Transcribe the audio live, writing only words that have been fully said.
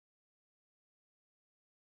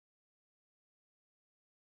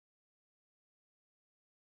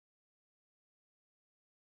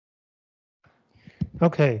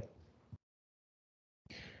Okay.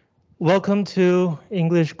 Welcome to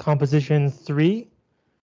English Composition 3.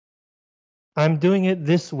 I'm doing it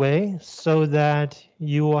this way so that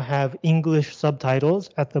you will have English subtitles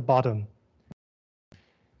at the bottom.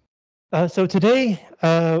 So today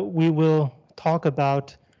we will talk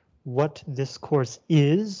about what this course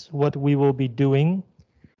is, what we will be doing,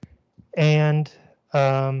 and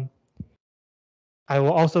I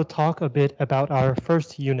will also talk a bit about our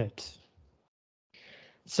first unit.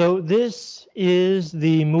 So this is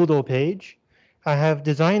the Moodle page. I have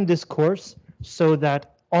designed this course so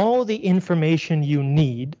that all the information you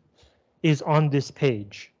need is on this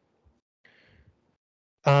page.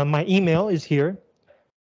 My email is here.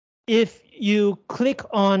 If you click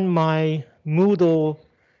on my Moodle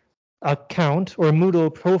account or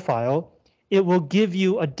Moodle profile, it will give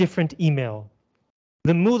you a different email.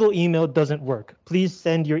 The Moodle email doesn't work. Please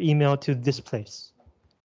send your email to this place.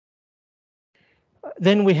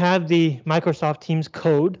 Then we have the Microsoft Teams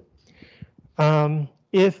code.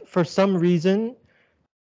 If for some reason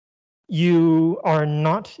you are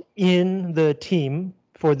not in the team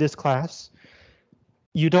for this class,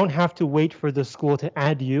 you don't have to wait for the school to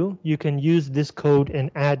add you. You can use this code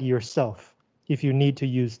and add yourself if you need to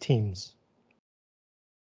use Teams.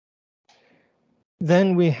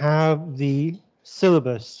 Then we have the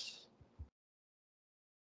syllabus.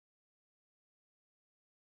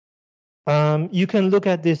 You can look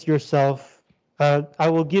at this yourself. I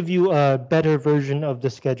will give you a better version of the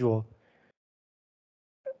schedule.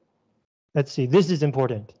 Let's see, this is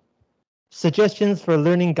important. Suggestions for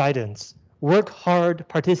learning guidance. Work hard,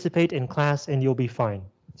 participate in class, and you'll be fine.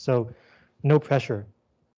 So no pressure.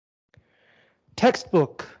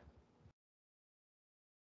 Textbook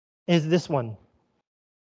is this one.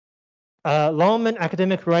 Lallman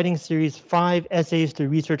Academic Writing Series 5 Essays to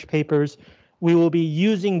Research Papers. We will be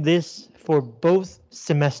using this for both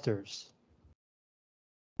semesters.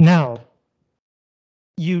 Now,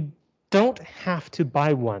 you don't have to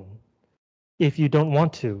buy one if you don't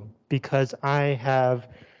want to, because I have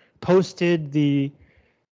posted the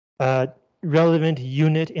relevant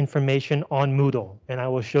unit information on Moodle, and I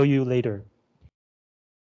will show you later.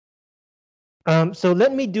 So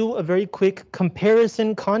let me do a very quick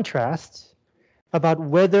comparison contrast about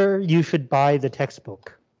whether you should buy the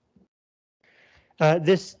textbook.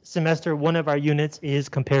 This semester, one of our units is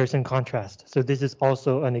comparison contrast. So this is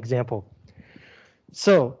also an example.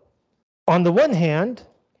 So on the one hand,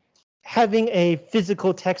 having a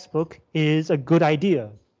physical textbook is a good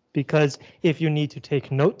idea, because if you need to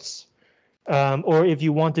take notes, or if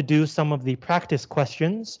you want to do some of the practice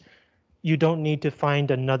questions, you don't need to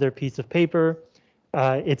find another piece of paper.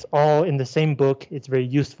 It's all in the same book. It's very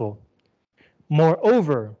useful.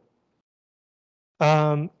 Moreover,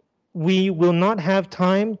 we will not have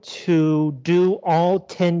time to do all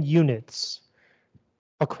 10 units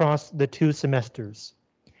across the 2 semesters.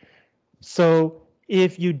 So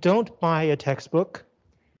if you don't buy a textbook,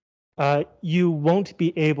 you won't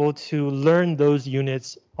be able to learn those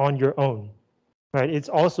units on your own, right? It's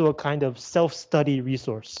also a kind of self-study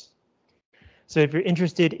resource. So if you're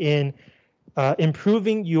interested in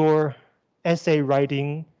improving your essay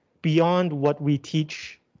writing beyond what we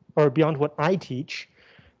teach or beyond what I teach,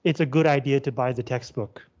 it's a good idea to buy the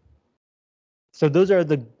textbook. So those are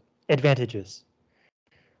the advantages.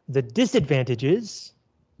 The disadvantages,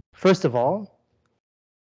 first of all,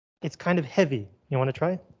 it's kind of heavy. You want to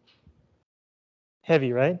try?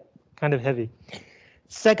 Heavy, right? Kind of heavy.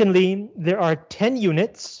 Secondly, there are 10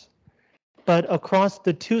 units, but across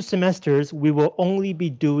the 2 semesters, we will only be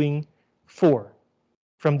doing 4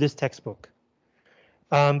 from this textbook.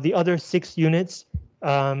 The other 6 units,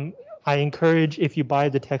 I encourage, if you buy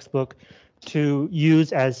the textbook, to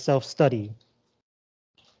use as self-study.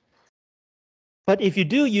 But if you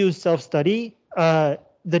do use self-study,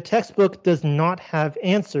 the textbook does not have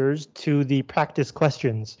answers to the practice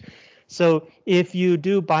questions. So if you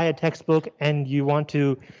do buy a textbook and you want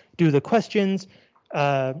to do the questions,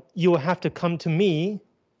 you will have to come to me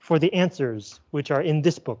for the answers, which are in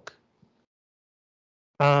this book.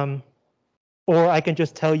 Or I can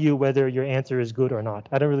just tell you whether your answer is good or not.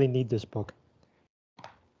 I don't really need this book.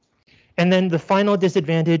 And then the final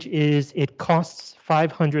disadvantage is it costs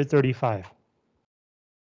 $535.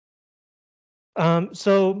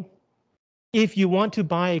 So if you want to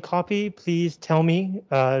buy a copy, please tell me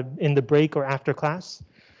in the break or after class,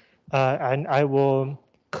 and I will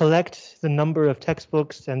collect the number of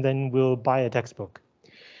textbooks and then we'll buy a textbook.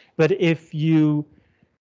 But if you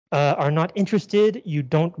are not interested, you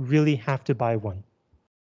don't really have to buy one.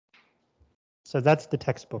 So that's the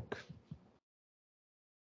textbook.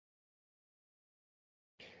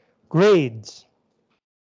 Grades.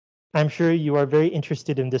 I'm sure you are very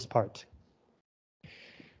interested in this part.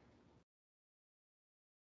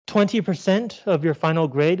 20% of your final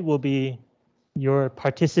grade will be your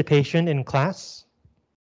participation in class.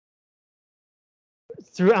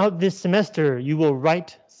 Throughout this semester, you will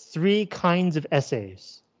write 3 kinds of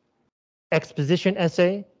essays: exposition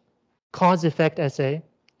essay, cause-effect essay,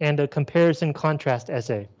 and a comparison contrast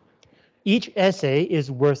essay. Each essay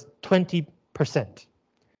is worth 20%.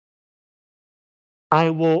 I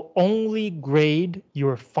will only grade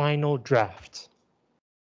your final draft.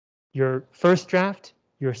 Your first draft,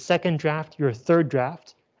 your second draft, your third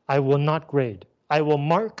draft, I will not grade. I will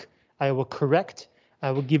mark, I will correct,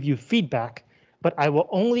 I will give you feedback, but I will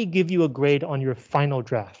only give you a grade on your final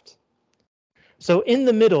draft. So in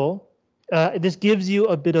the middle, this gives you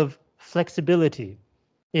a bit of flexibility.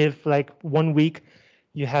 If like 1 week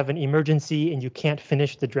you have an emergency and you can't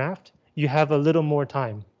finish the draft, you have a little more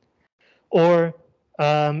time. Or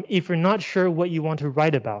if you're not sure what you want to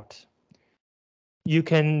write about, you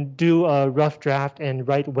can do a rough draft and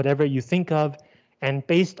write whatever you think of, and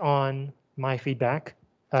based on my feedback,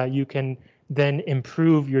 you can then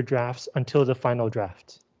improve your drafts until the final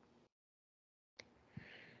draft.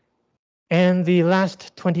 And the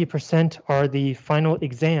last 20% are the final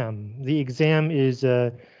exam. The exam is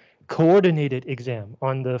a coordinated exam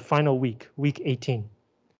on the final week, week 18.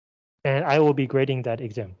 And I will be grading that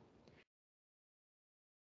exam.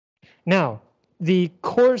 Now, the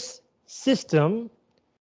course system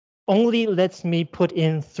only lets me put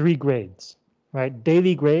in 3 grades, right?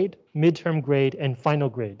 Daily grade, midterm grade, and final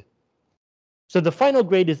grade. So the final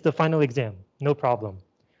grade is the final exam, no problem.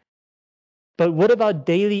 But what about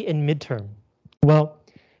daily and midterm? Well,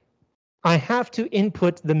 I have to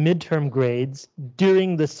input the midterm grades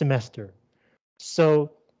during the semester.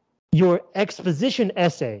 So your exposition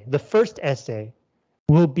essay, the first essay,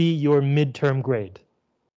 will be your midterm grade.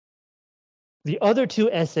 The other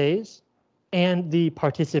 2 essays and the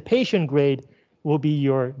participation grade will be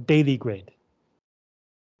your daily grade.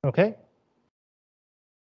 Okay?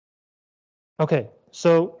 Okay,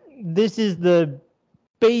 so this is the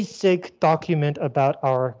basic document about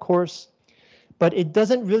our course, but it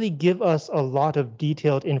doesn't really give us a lot of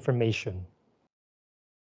detailed information.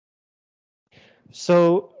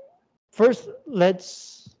 So first,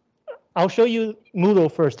 I'll show you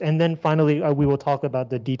Moodle first, and then finally we will talk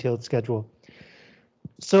about the detailed schedule.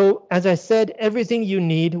 So as I said, everything you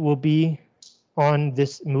need will be on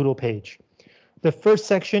this Moodle page. The first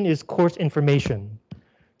section is course information,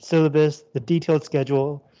 syllabus, the detailed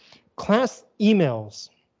schedule, class emails.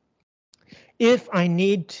 If I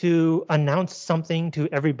need to announce something to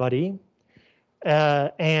everybody,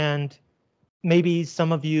 and maybe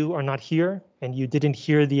some of you are not here and you didn't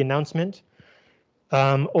hear the announcement,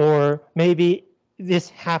 or maybe this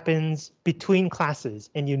happens between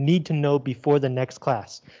classes and you need to know before the next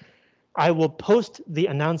class, I will post the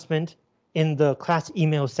announcement in the class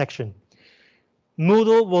email section.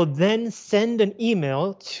 Moodle will then send an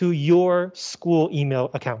email to your school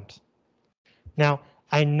email account. Now,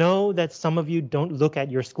 I know that some of you don't look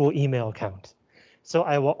at your school email account, so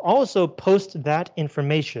I will also post that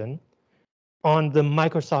information on the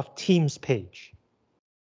Microsoft Teams page.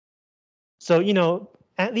 So, you know,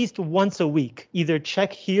 at least once a week, either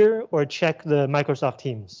check here or check the Microsoft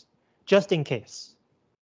Teams, just in case.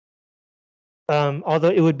 Although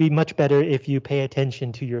it would be much better if you pay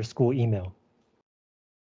attention to your school email.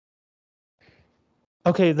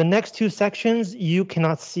 Okay, the next 2 sections you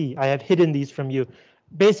cannot see. I have hidden these from you.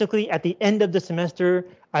 Basically, at the end of the semester,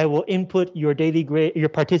 I will input your daily grade, your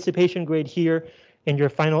participation grade here, and your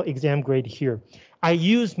final exam grade here. I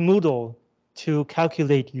use Moodle to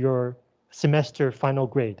calculate your semester final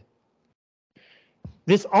grade.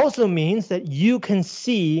 This also means that you can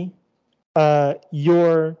see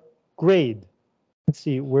your grade. Let's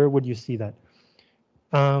see, where would you see that?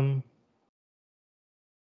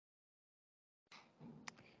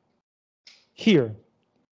 Here,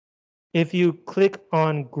 if you click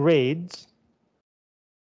on grades,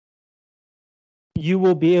 you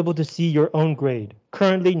will be able to see your own grade.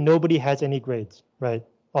 Currently, nobody has any grades, right?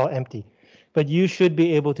 All empty. But you should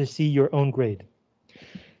be able to see your own grade.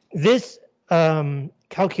 This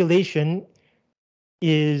calculation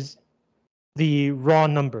is the raw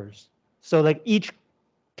numbers. So like each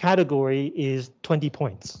category is 20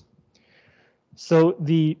 points. So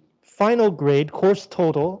the final grade, course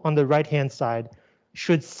total, on the right-hand side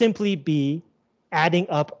should simply be adding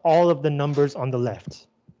up all of the numbers on the left.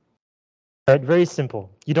 Right, very simple.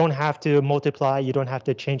 You don't have to multiply, you don't have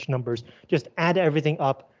to change numbers, just add everything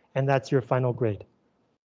up and that's your final grade.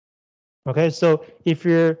 Okay, so if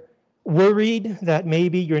you're worried that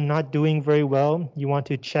maybe you're not doing very well, you want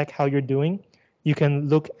to check how you're doing, you can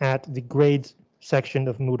look at the grades section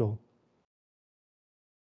of Moodle.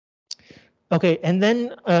 Okay, and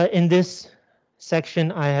then in this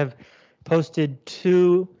section, I have posted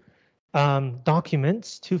two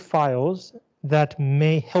documents, two files that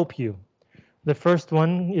may help you. The first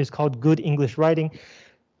one is called Good English Writing.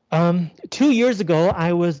 2 years ago,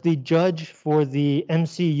 I was the judge for the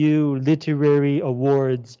MCU Literary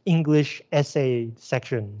Awards English Essay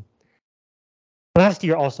section. Last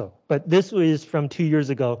year also, but this was from 2 years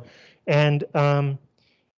ago. And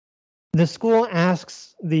the school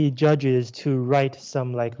asks the judges to write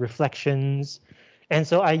some like reflections. And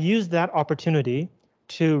so I used that opportunity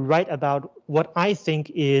to write about what I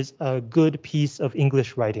think is a good piece of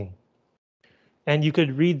English writing. And you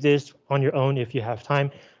could read this on your own if you have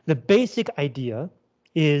time. The basic idea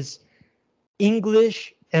is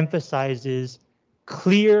English emphasizes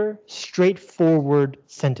clear, straightforward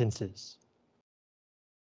sentences.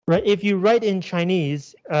 Right? If you write in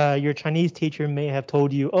Chinese, your Chinese teacher may have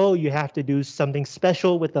told you, oh, you have to do something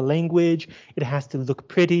special with the language. It has to look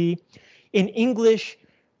pretty. In English,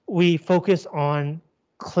 we focus on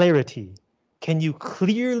clarity. Can you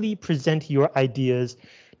clearly present your ideas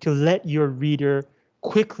to let your reader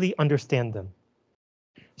quickly understand them?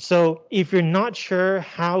 So if you're not sure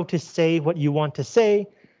how to say what you want to say,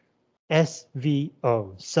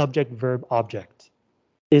 SVO, subject, verb, object,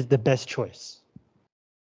 is the best choice.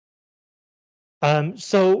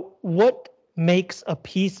 So what makes a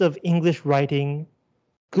piece of English writing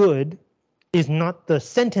good is not the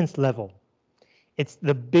sentence level. It's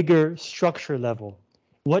the bigger structure level.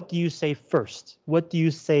 What do you say first? What do you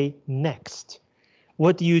say next?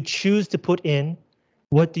 What do you choose to put in?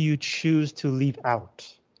 What do you choose to leave out?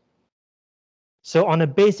 So on a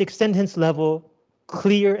basic sentence level,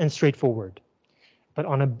 clear and straightforward. But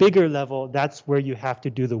on a bigger level, that's where you have to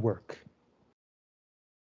do the work.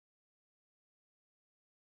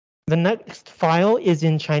 The next file is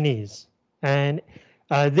in Chinese, and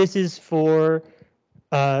this is for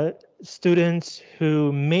students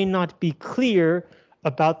who may not be clear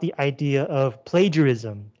about the idea of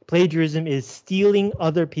plagiarism. Plagiarism is stealing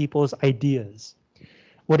other people's ideas.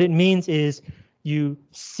 What it means is you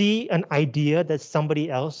see an idea that somebody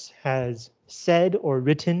else has said or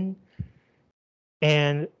written,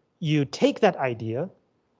 and you take that idea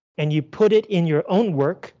and you put it in your own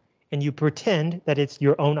work and you pretend that it's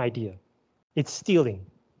your own idea. It's stealing.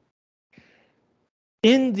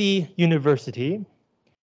 In the university,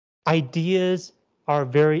 ideas are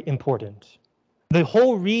very important. The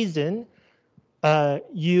whole reason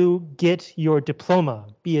you get your diploma,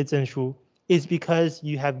 毕业证书, is because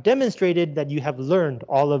you have demonstrated that you have learned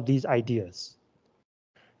all of these ideas.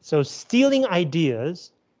 So stealing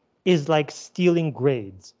ideas is like stealing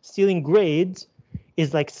grades. Stealing grades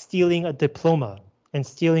is like stealing a diploma, and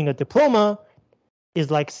stealing a diploma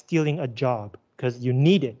is like stealing a job because you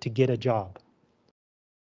need it to get a job.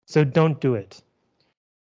 So don't do it.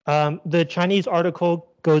 The Chinese article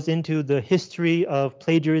goes into the history of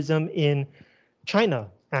plagiarism in China,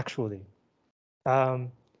 actually.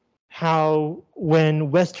 How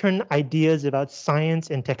when Western ideas about science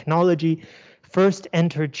and technology first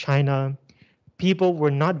entered China, people were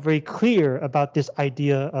not very clear about this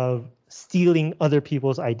idea of stealing other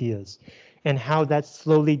people's ideas and how that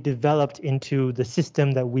slowly developed into the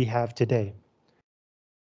system that we have today.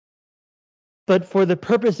 But for the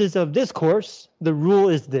purposes of this course, the rule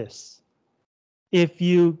is this. If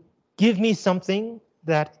you give me something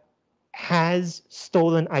that has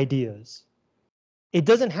stolen ideas, it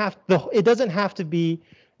doesn't have to be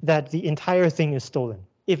that the entire thing is stolen.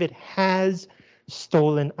 If it has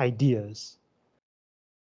stolen ideas,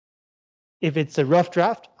 if it's a rough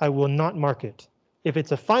draft, I will not mark it. If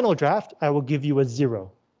it's a final draft, I will give you a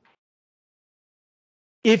 0.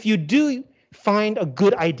 If you do find a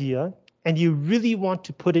good idea and you really want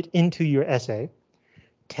to put it into your essay,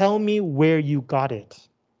 tell me where you got it.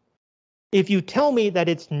 If you tell me that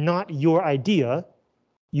it's not your idea,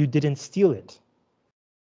 you didn't steal it.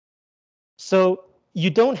 So you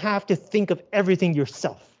don't have to think of everything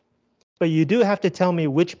yourself, but you do have to tell me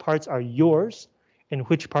which parts are yours and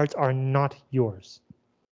which parts are not yours.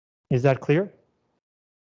 Is that clear?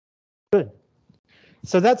 Good.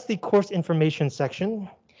 So that's the course information section.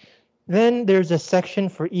 Then there's a section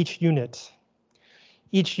for each unit.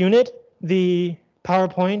 Each unit, the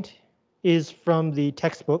PowerPoint is from the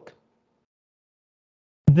textbook.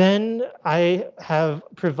 Then I have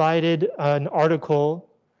provided an article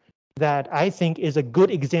that I think is a good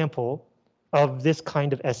example of this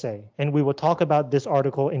kind of essay, and we will talk about this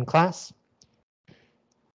article in class.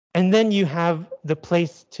 And then you have the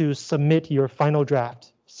place to submit your final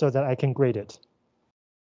draft so that I can grade it.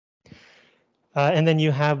 And then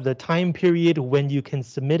you have the time period when you can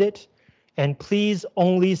submit it. And please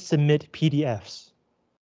only submit PDFs.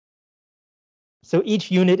 So each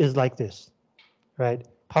unit is like this, right?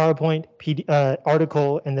 PowerPoint,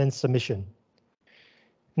 article, and then submission.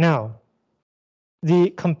 Now,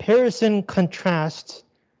 the comparison contrast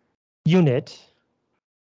unit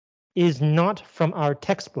is not from our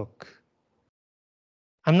textbook.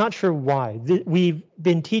 I'm not sure why. We've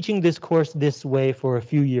been teaching this course this way for a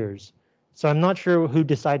few years, so I'm not sure who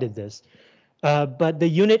decided this. But the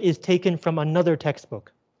unit is taken from another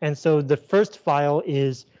textbook, and so the first file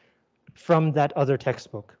is from that other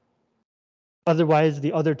textbook. Otherwise,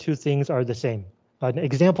 the other two things are the same: an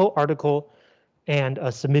example article and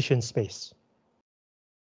a submission space.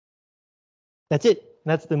 That's it.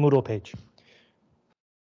 That's the Moodle page.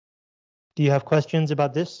 Do you have questions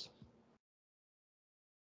about this?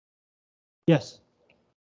 Yes.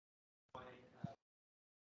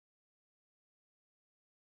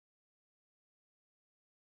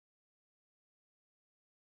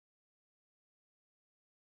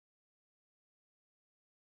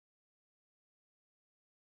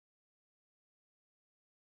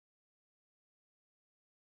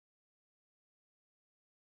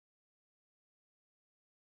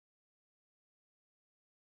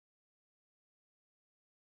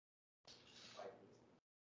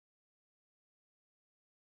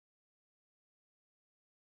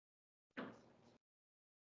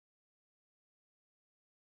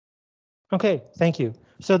 Okay, thank you.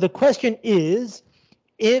 So the question is,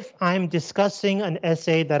 if I'm discussing an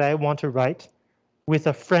essay that I want to write with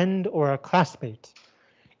a friend or a classmate,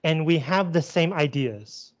 and we have the same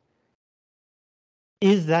ideas,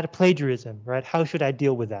 is that plagiarism, right? How should I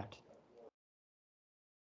deal with that?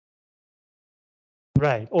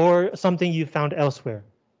 Right, or something you found elsewhere.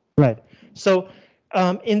 Right. So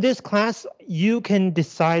in this class, you can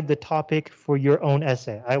decide the topic for your own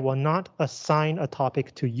essay. I will not assign a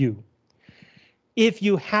topic to you. If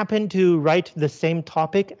you happen to write the same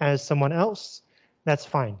topic as someone else, that's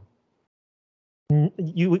fine.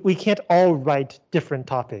 We can't all write different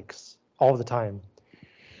topics all the time.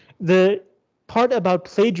 The part about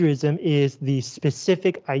plagiarism is the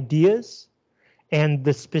specific ideas and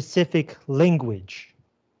the specific language.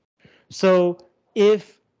 So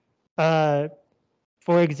if, for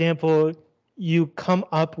example, you come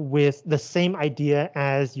up with the same idea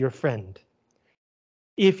as your friend,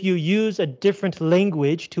 if you use a different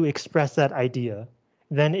language to express that idea,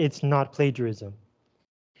 then it's not plagiarism.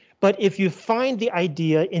 But if you find the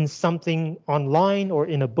idea in something online or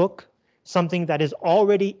in a book, something that is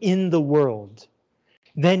already in the world,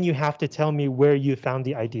 then you have to tell me where you found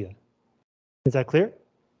the idea. Is that clear?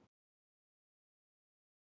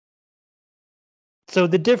 So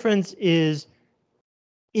the difference is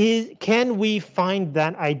can we find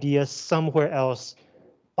that idea somewhere else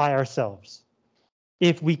by ourselves?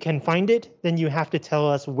 If we can find it, then you have to tell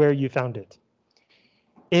us where you found it.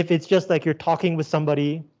 If it's just like you're talking with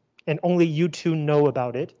somebody and only you two know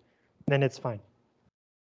about it, then it's fine.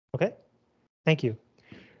 Okay, thank you.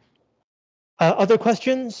 Other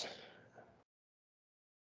questions?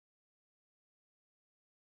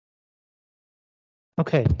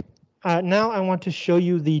 Okay, now I want to show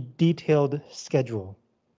you the detailed schedule.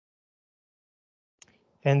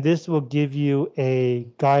 And this will give you a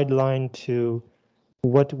guideline to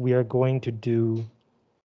what we are going to do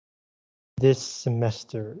this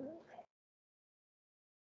semester.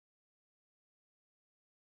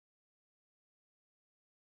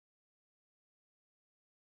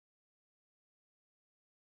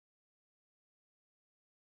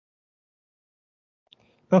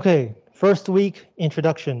 Okay, first week,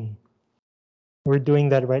 introduction. We're doing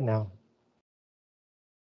that right now.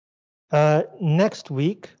 Next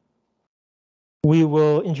week, we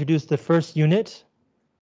will introduce the first unit.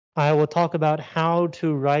 I will talk about how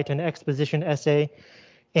to write an exposition essay,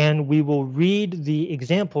 and we will read the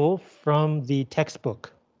example from the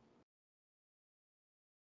textbook.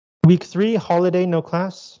 Week 3, holiday, no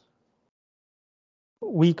class.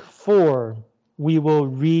 Week 4, we will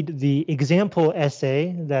read the example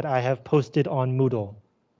essay that I have posted on Moodle.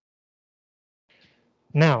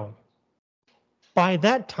 Now, by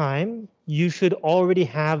that time, you should already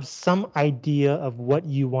have some idea of what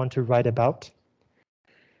you want to write about.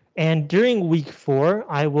 And during week 4,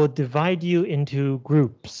 I will divide you into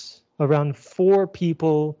groups, around 4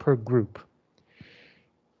 people per group.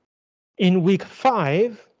 In week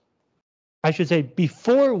 5, I should say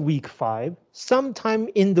before week 5, sometime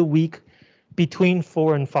in the week between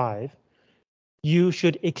 4 and 5, you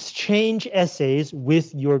should exchange essays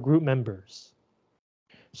with your group members.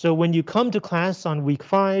 So when you come to class on week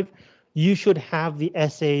 5, you should have the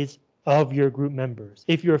essays of your group members.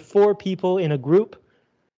 If you're 4 people in a group,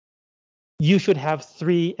 you should have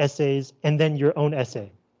 3 essays and then your own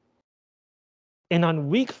essay. And on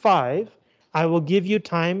week 5, I will give you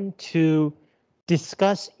time to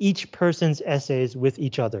discuss each person's essays with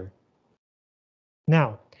each other.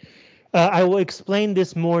 Now, I will explain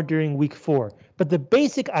this more during week 4, but the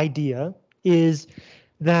basic idea is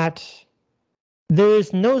that there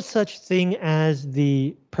is no such thing as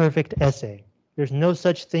the perfect essay. There's no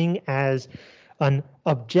such thing as an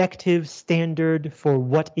objective standard for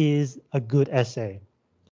what is a good essay.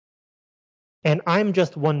 And I'm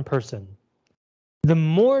just one person. The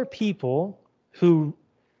more people who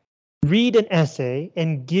read an essay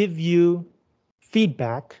and give you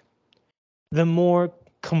feedback, the more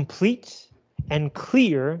complete and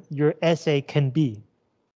clear your essay can be.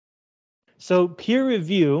 So peer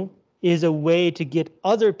review is a way to get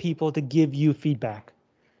other people to give you feedback.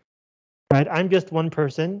 Right? I'm just one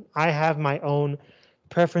person. I have my own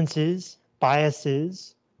preferences,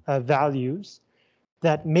 biases, values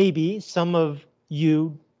that maybe some of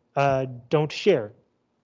you don't share.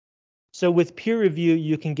 So with peer review,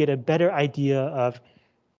 you can get a better idea of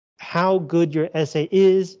how good your essay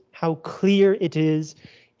is, how clear it is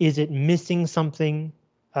it missing something?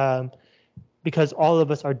 Because all of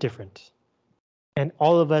us are different. And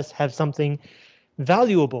all of us have something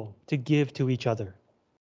valuable to give to each other.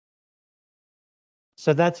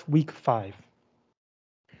 So that's week 5.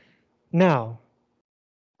 Now,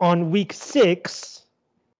 on week 6,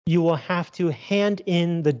 you will have to hand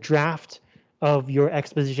in the draft of your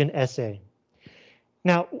exposition essay.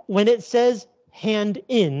 Now, when it says hand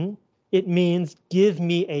in, it means give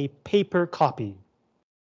me a paper copy.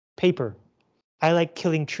 Paper. I like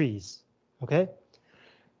killing trees, okay?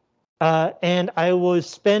 And I will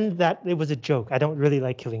spend that, it was a joke, I don't really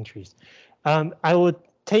like killing trees. I will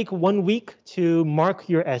take 1 week to mark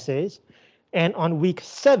your essays, and on week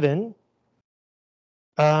 7,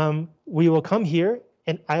 we will come here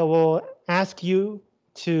and I will ask you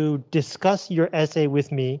to discuss your essay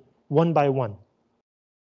with me one by one.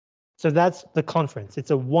 So that's the conference. It's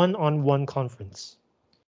a one-on-one conference.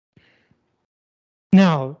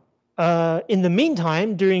 Now, in the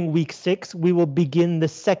meantime, during week 6, we will begin the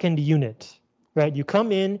second unit, right? You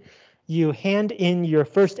come in, you hand in your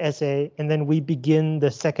first essay, and then we begin the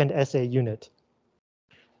second essay unit.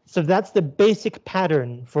 So that's the basic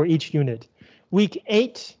pattern for each unit. Week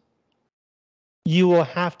 8, you will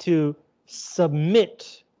have to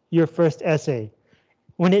submit your first essay.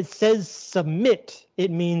 When it says submit, it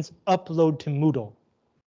means upload to Moodle.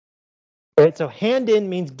 Right, so hand in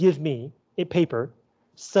means give me a paper.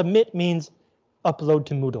 Submit means upload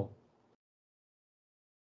to Moodle.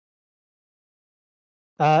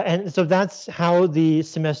 And so that's how the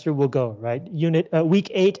semester will go, right?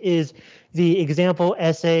 Week 8 is the example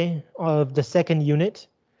essay of the second unit.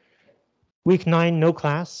 Week 9, no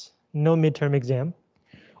class, no midterm exam.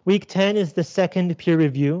 Week 10 is the second peer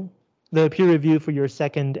review, the peer review for your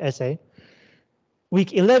second essay.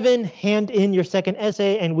 Week 11, hand in your second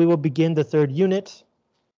essay and we will begin the third unit.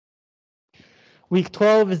 Week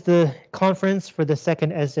 12 is the conference for the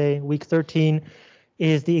second essay. Week 13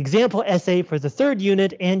 is the example essay for the third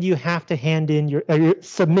unit, and you have to hand in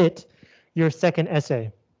submit your second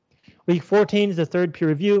essay. Week 14 is the third peer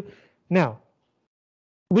review. Now,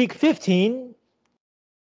 week 15,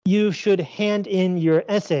 you should hand in your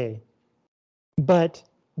essay, but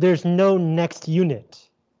there's no next unit.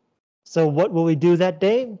 So what will we do that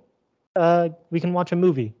day? We can watch a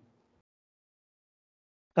movie.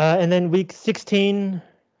 And then week 16,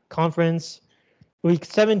 conference. Week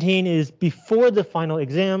 17 is before the final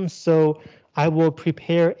exam, so I will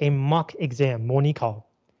prepare a mock exam, 模拟考,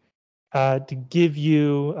 to give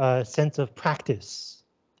you a sense of practice,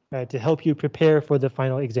 to help you prepare for the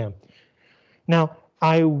final exam. Now,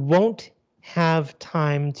 I won't have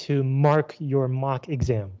time to mark your mock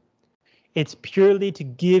exam. It's purely to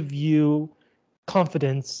give you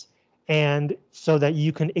confidence and so that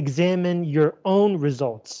you can examine your own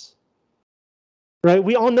results. Right,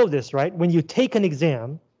 we all know this, right? When you take an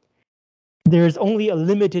exam, there's only a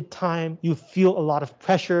limited time, you feel a lot of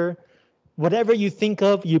pressure. Whatever you think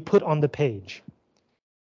of, you put on the page.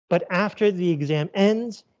 But after the exam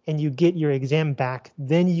ends and you get your exam back,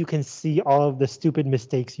 then you can see all of the stupid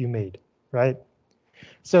mistakes you made, right?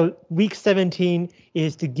 So week 17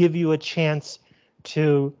 is to give you a chance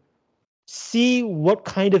to see what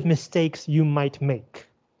kind of mistakes you might make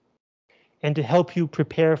and to help you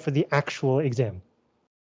prepare for the actual exam.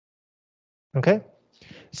 Okay,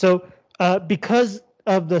 so Because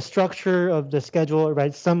of the structure of the schedule,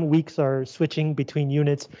 right? Some weeks are switching between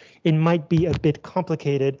units. It might be a bit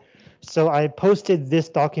complicated. So I posted this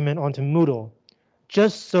document onto Moodle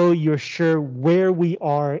just so you're sure where we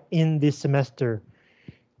are in this semester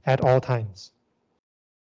at all times.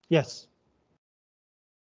 Yes.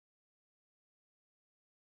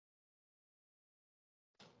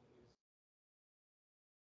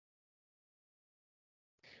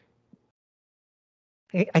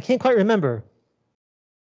 I can't quite remember.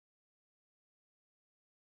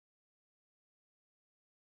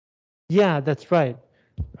 Yeah, that's right.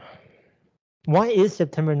 Why is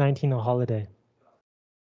September 19 a holiday?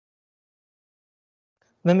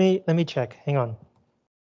 Let me check. Hang on.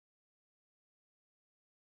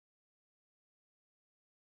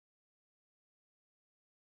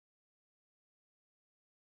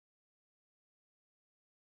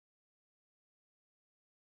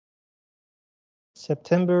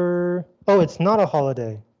 September. Oh, it's not a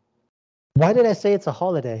holiday. Why did I say it's a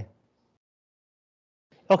holiday?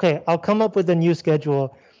 Okay, I'll come up with a new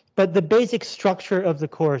schedule, but the basic structure of the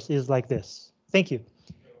course is like this. Thank you.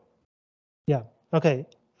 Yeah, okay.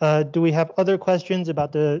 Do we have other questions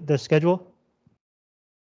about the schedule?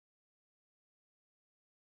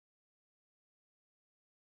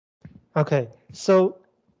 Okay, so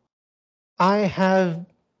I have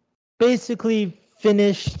basically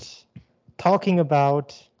finished talking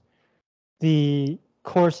about the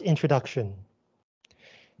course introduction.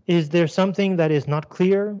 Is there something that is not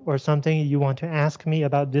clear or something you want to ask me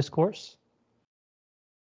about this course?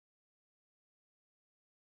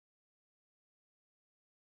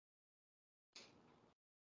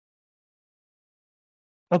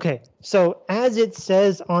 Okay, so as it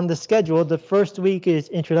says on the schedule, the first week is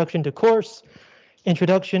introduction to course,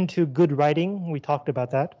 introduction to good writing. We talked about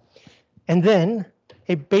that. And then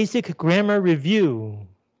a basic grammar review.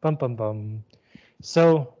 Bum, bum, bum.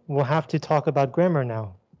 So we'll have to talk about grammar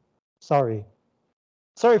now. Sorry.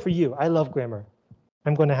 Sorry for you. I love grammar.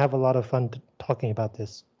 I'm going to have a lot of fun talking about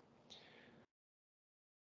this.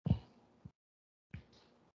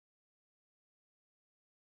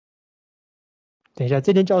 等一下，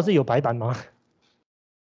这间教室有白板吗？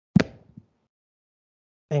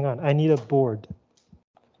 Hang on, I need a board.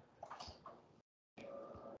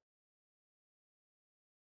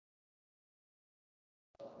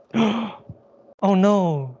 Oh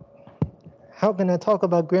no. How can I talk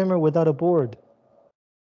about grammar without a board?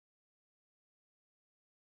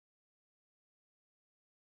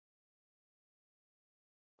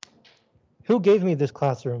 Who gave me this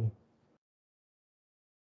classroom?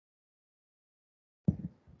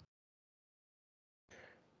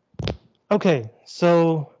 Okay,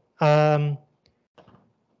 so I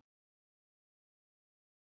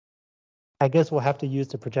guess we'll have to use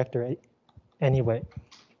the projector anyway.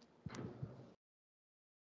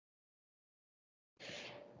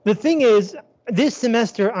 The thing is, this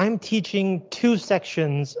semester I'm teaching 2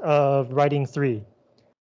 sections of writing 3.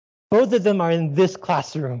 Both of them are in this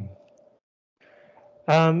classroom.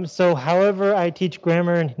 So however I teach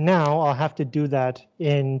grammar now, I'll have to do that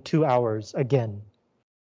in 2 hours again.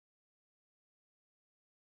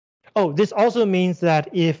 Oh, this also means that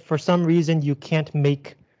if for some reason you can't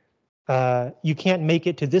make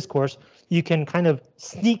it to this course, you can kind of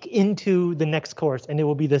sneak into the next course and it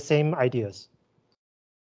will be the same ideas,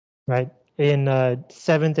 right? In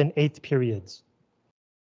 7th and 8th periods.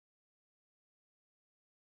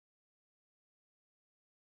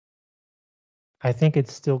 I think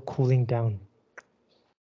it's still cooling down.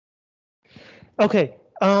 Okay,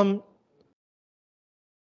 some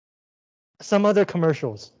other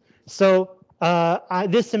commercials. So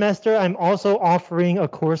this semester, I'm also offering a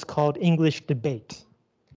course called English Debate.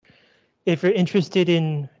 If you're interested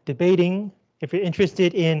in debating, if you're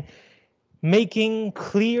interested in making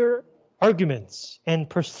clear arguments and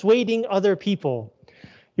persuading other people,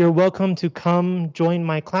 you're welcome to come join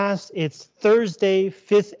my class. It's Thursday,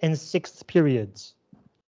 5th and 6th periods.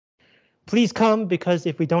 Please come because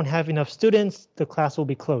if we don't have enough students, the class will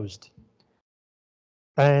be closed.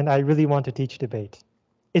 And I really want to teach debate.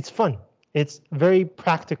 It's fun. It's very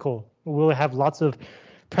practical. We'll have lots of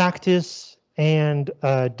practice and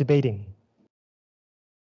debating.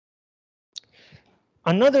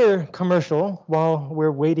 Another commercial while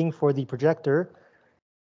we're waiting for the projector.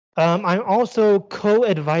 I'm also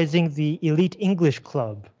co-advising the Elite English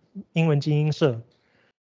Club, 英文精英社.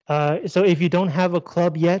 So if you don't have a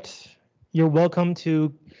club yet, you're welcome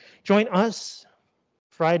to join us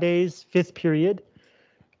Fridays, 5th period.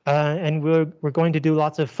 And we're going to do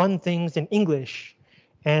lots of fun things in English,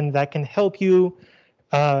 and that can help you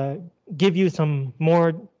give you some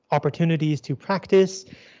more opportunities to practice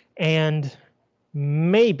and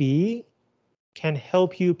maybe can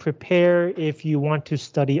help you prepare if you want to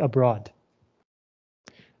study abroad.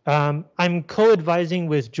 I'm co-advising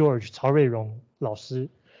with George, 曹瑞荣老师,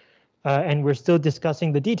 and we're still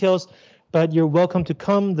discussing the details, but you're welcome to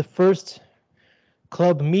come. The first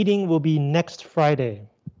club meeting will be next Friday,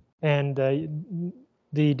 and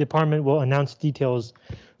the department will announce details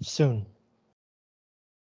soon.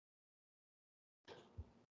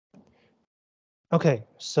 Okay,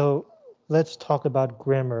 so let's talk about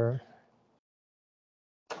grammar.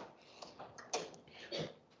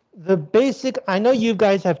 The basic, I know you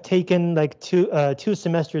guys have taken like two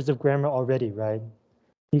semesters of grammar already, right?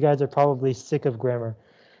 You guys are probably sick of grammar.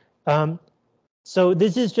 So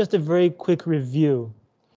this is just a very quick review.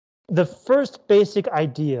 The first basic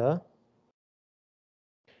idea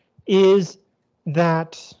is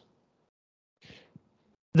that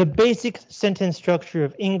the basic sentence structure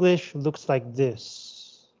of English looks like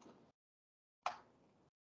this.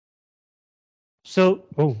 So,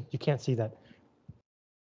 oh, you can't see that.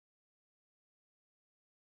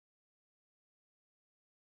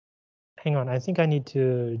 Hang on, I think I need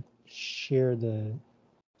to share the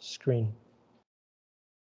screen.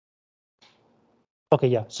 Okay,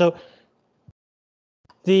 yeah, so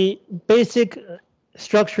the basic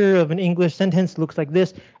structure of an English sentence looks like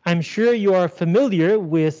this. I'm sure you are familiar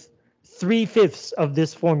with 3/5 of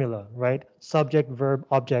this formula, right? Subject, verb,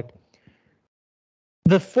 object.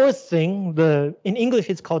 The fourth thing, in English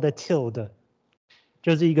it's called a tilde,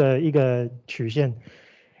 就是一个曲线,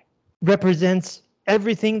 represents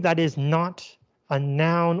everything that is not a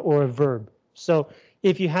noun or a verb. So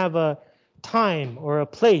if you have a time or a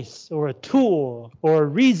place or a tool or a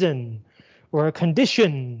reason or a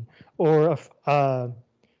condition or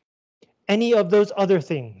any of those other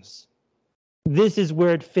things, this is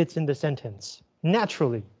where it fits in the sentence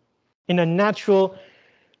naturally. In a natural,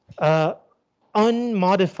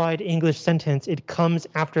 unmodified English sentence, it comes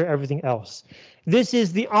after everything else. This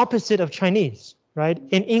is the opposite of Chinese, right?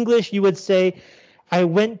 In English, you would say, I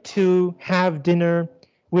went to have dinner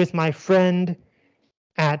with my friend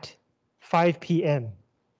at 5 p.m.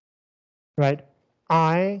 Right?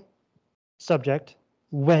 I, subject,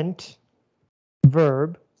 went,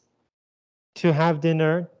 verb, to have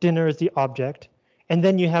dinner, dinner is the object, and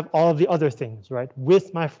then you have all of the other things, right?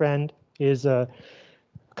 With my friend is a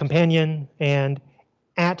companion, and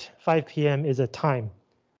at 5 p.m. is a time.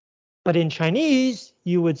 But in Chinese,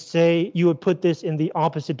 you would put this in the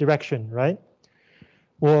opposite direction, right?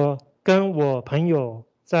 我跟我朋友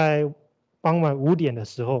在傍晚5点的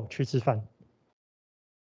时候去吃饭.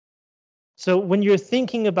 So when you're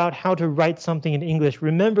thinking about how to write something in English,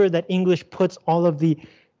 remember that English puts all of the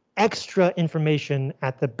extra information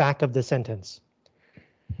at the back of the sentence.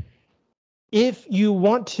 If you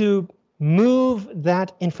want to move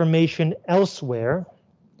that information elsewhere,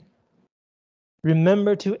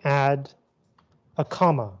 remember to add a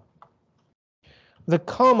comma. The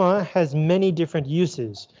comma has many different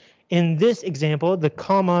uses. In this example, the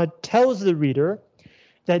comma tells the reader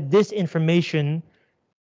that this information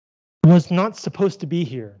was not supposed to be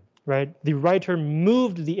here, right? The writer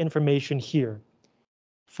moved the information here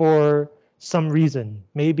for some reason.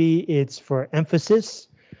 Maybe it's for emphasis,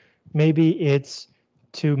 maybe it's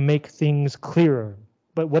to make things clearer.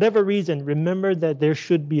 But whatever reason, remember that there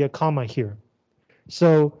should be a comma here.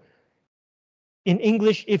 So in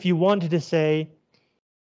English, if you wanted to say,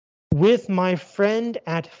 with my friend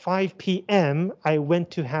at 5 p.m., I went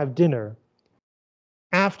to have dinner.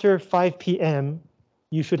 After 5 p.m.,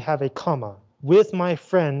 you should have a comma. With my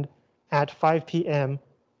friend at 5 p.m.,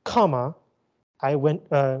 comma, I went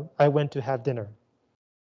to have dinner.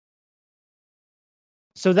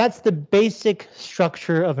 So that's the basic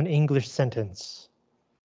structure of an English sentence.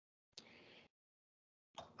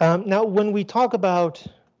 Now, when we talk about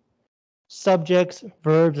subjects,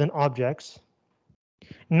 verbs, and objects,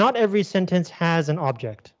 not every sentence has an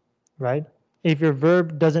object, right? If your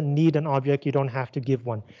verb doesn't need an object, you don't have to give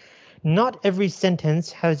one. Not every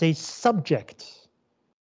sentence has a subject.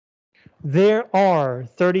 There are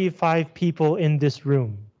 35 people in this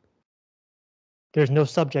room. There's no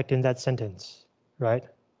subject in that sentence, right?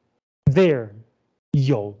 There,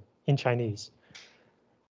 有 in Chinese.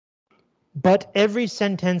 But every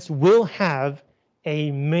sentence will have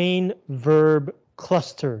a main verb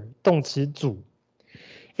cluster, 动词组.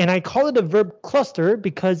 And I call it a verb cluster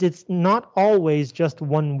because it's not always just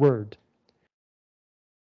one word.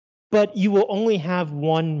 But you will only have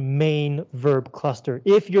one main verb cluster.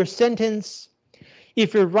 If you're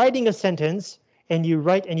writing a sentence and you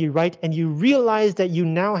write and you write and you realize that you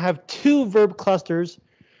now have two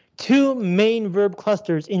main verb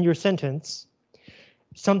clusters in your sentence,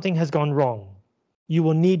 something has gone wrong. You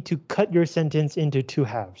will need to cut your sentence into 2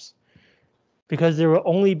 halves because there will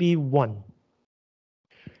only be one.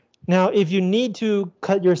 Now, if you need to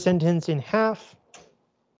cut your sentence in half,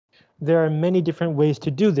 there are many different ways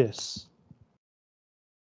to do this.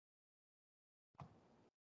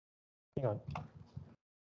 Hang on.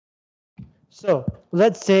 So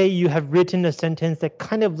let's say you have written a sentence that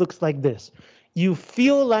kind of looks like this. You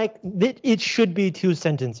feel like it should be 2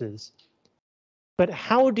 sentences. But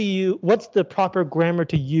what's the proper grammar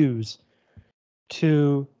to use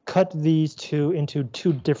to cut these two into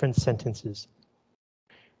 2 different sentences?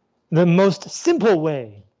 The most simple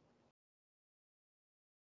way,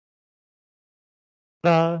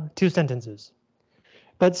 2 sentences.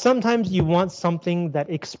 But sometimes you want something that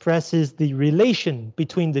expresses the relation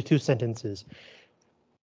between the 2 sentences.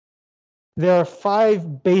 There are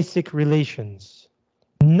 5 basic relations.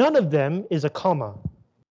 None of them is a comma.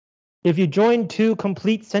 If you join 2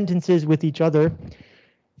 complete sentences with each other,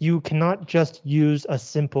 you cannot just use a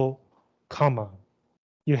simple comma.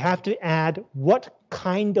 You have to add what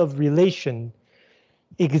kind of relation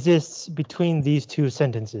exists between these 2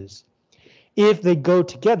 sentences. If they go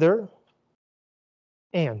together,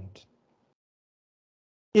 and.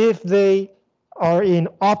 If they are in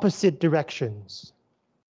opposite directions,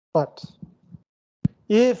 but.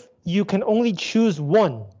 If you can only choose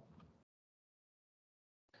one,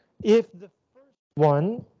 if the first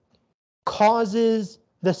one causes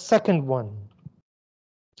the second one,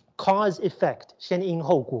 cause effect, 先因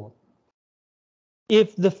后果.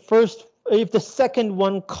 If the second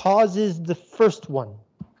one causes the first one,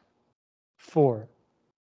 4.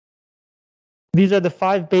 These are the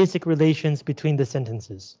 5 basic relations between the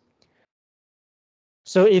sentences.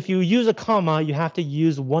 So if you use a comma, you have to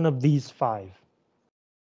use one of these 5.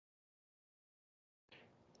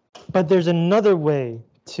 But there's another way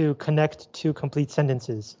to connect 2 complete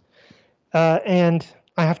sentences. And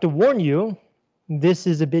I have to warn you, this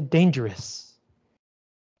is a bit dangerous.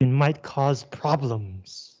 It might cause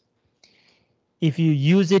problems. If you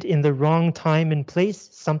use it in the wrong time and place,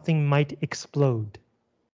 something might explode.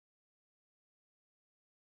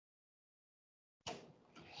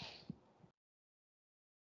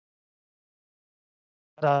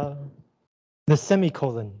 The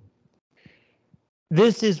semicolon.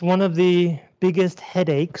 This is one of the biggest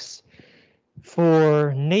headaches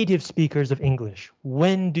for native speakers of English.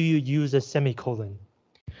 When do you use a semicolon?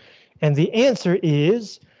 And the answer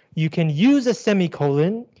is you can use a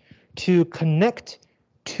semicolon to connect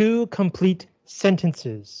 2 complete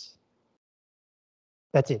sentences.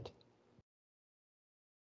 That's it.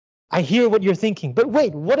 I hear what you're thinking, but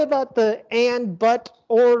wait, what about the and, but,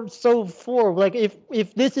 or, so, for? Like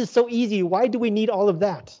if this is so easy, why do we need all of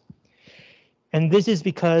that? And this is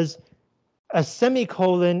because a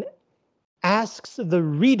semicolon asks the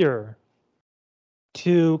reader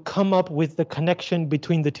to come up with the connection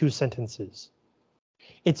between the 2 sentences.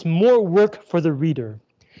 It's more work for the reader.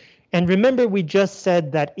 And remember, we just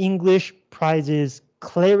said that English prizes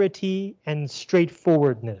clarity and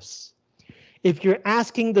straightforwardness. If you're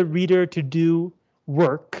asking the reader to do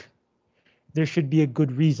work, there should be a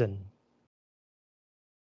good reason.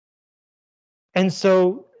 And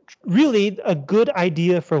so really a good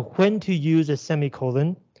idea for when to use a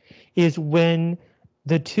semicolon is when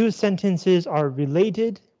the 2 sentences are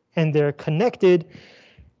related and they're connected,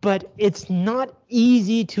 but it's not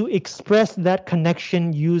easy to express that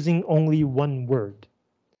connection using only one word.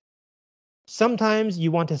 Sometimes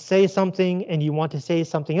you want to say something and you want to say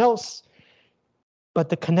something else, but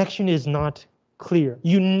the connection is not clear.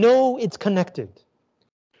 You know it's connected,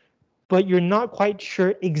 but you're not quite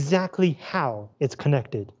sure exactly how it's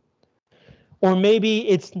connected. Or maybe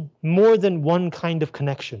it's more than one kind of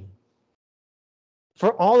connection.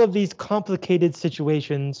 For all of these complicated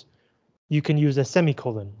situations, you can use a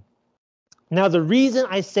semicolon. Now, the reason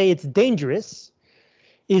I say it's dangerous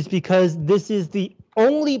is because this is the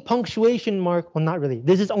only punctuation mark, well, not really.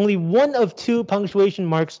 This is only one of 2 punctuation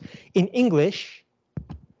marks in English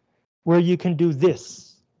where you can do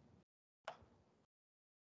this.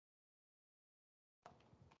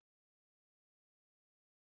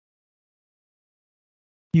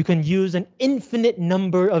 You can use an infinite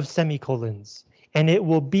number of semicolons, and it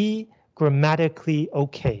will be grammatically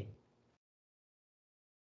okay.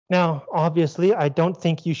 Now, obviously, I don't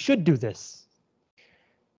think you should do this.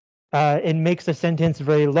 It makes a sentence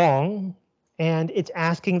very long, and it's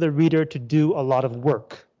asking the reader to do a lot of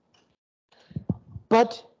work.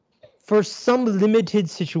 But for some limited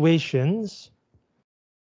situations,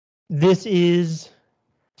 this is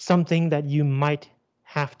something that you might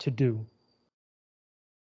have to do.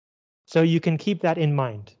 So you can keep that in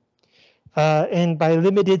mind. And by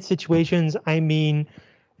limited situations, I mean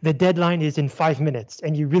the deadline is in 5 minutes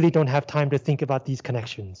and you really don't have time to think about these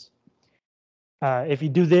connections. If you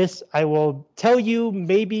do this, I will tell you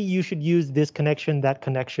maybe you should use this connection, that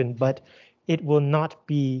connection, but it will not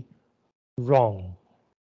be wrong.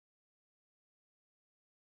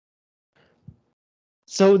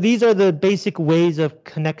 So these are the basic ways of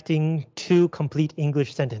connecting two complete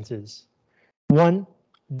English sentences. 1,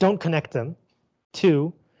 don't connect them.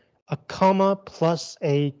 2, a comma plus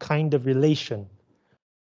a kind of relation.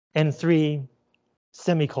 And 3,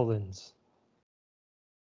 semicolons.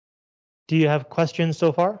 Do you have questions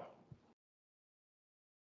so far?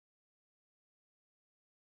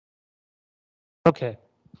 Okay.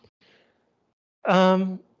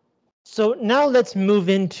 So now let's move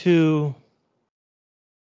into,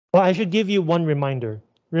 well, I should give you one reminder.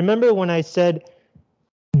 Remember when I said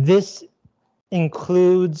this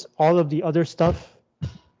includes all of the other stuff?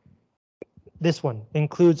 This one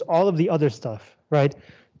includes all of the other stuff, right?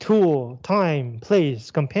 Tool, time,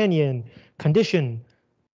 place, companion, condition,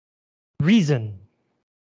 reason.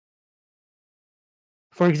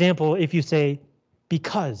 For example, if you say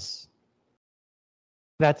because,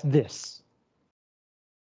 that's this.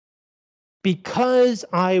 Because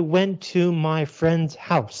I went to my friend's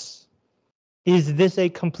house. Is this a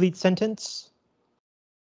complete sentence?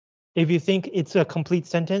 If you think it's a complete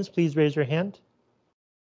sentence, please raise your hand.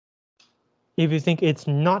 If you think it's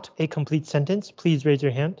not a complete sentence, please raise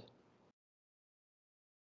your hand.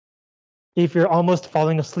 If you're almost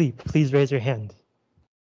falling asleep, please raise your hand.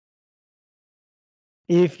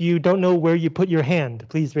 If you don't know where you put your hand,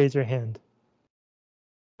 please raise your hand.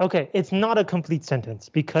 Okay, it's not a complete sentence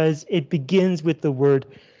because it begins with the word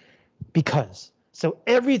because. So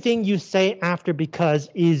everything you say after because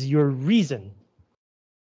is your reason.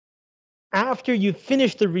 After you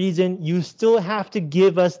finish the reason, you still have to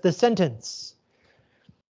give us the sentence.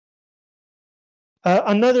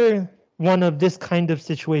 Another one of this kind of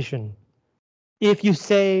situation. If you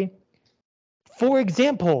say, for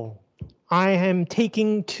example, I am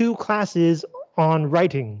taking 2 classes on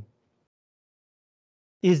writing.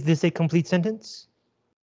 Is this a complete sentence?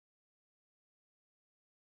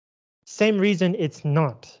 Same reason it's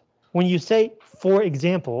not. When you say, for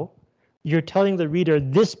example, you're telling the reader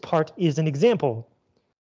this part is an example.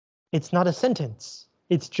 It's not a sentence.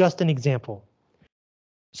 It's just an example.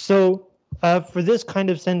 So for this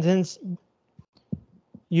kind of sentence,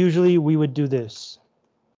 usually we would do this.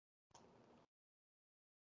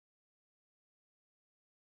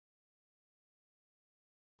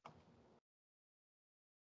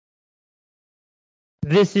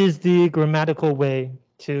 This is the grammatical way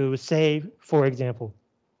to say, for example.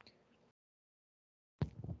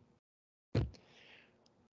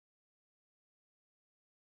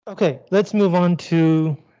 Okay, let's move on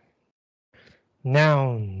to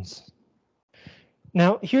nouns.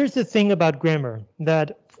 Now, here's the thing about grammar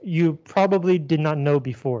that you probably did not know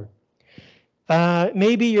before.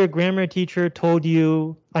 Maybe your grammar teacher told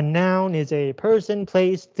you a noun is a person,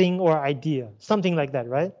 place, thing, or idea, something like that,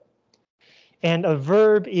 right? And a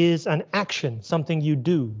verb is an action, something you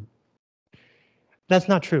do. That's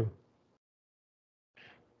not true.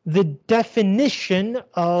 The definition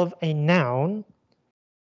of a noun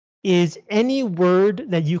is any word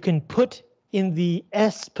that you can put in the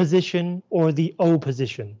S position or the O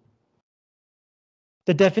position.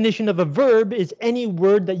 The definition of a verb is any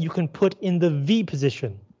word that you can put in the V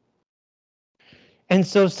position. And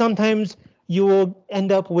so sometimes you will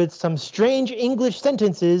end up with some strange English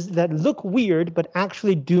sentences that look weird but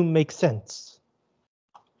actually do make sense.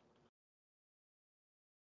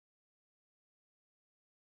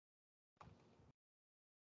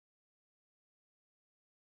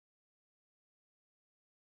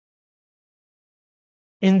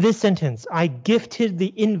 In this sentence, I gifted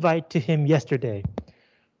the invite to him yesterday.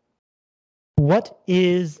 What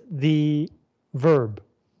is the verb?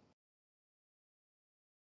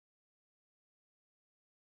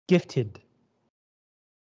 Gifted.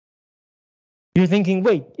 You're thinking,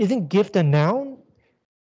 wait, isn't gift a noun?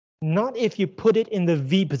 Not if you put it in the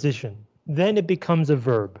V position. Then it becomes a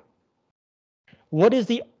verb. What is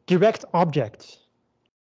the direct object?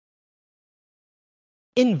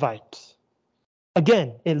 Invite.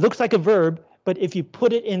 Again, it looks like a verb, but if you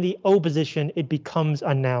put it in the O position, it becomes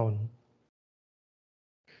a noun.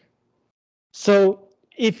 So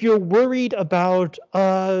if you're worried about,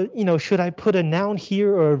 should I put a noun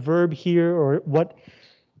here or a verb here or what?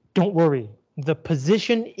 Don't worry. The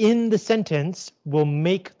position in the sentence will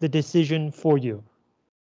make the decision for you.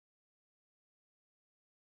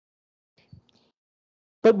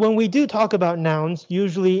 But when we do talk about nouns,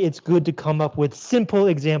 usually it's good to come up with simple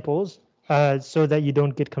examples. so that you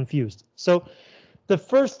don't get confused. So the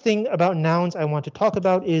first thing about nouns I want to talk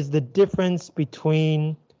about is the difference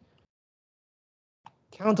between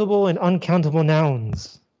countable and uncountable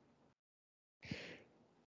nouns.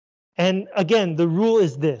 And again, the rule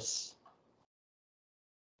is this.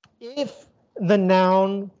 If the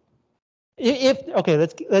noun, okay,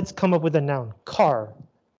 let's come up with a noun. Car,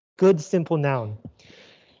 good simple noun.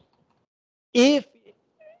 If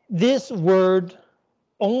this word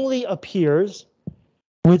only appears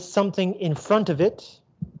with something in front of it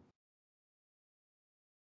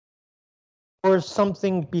or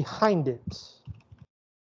something behind it,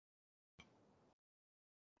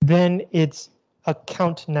 then it's a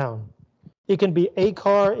count noun. It can be a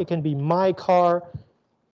car, it can be my car.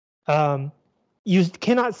 You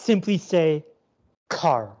cannot simply say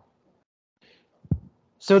car.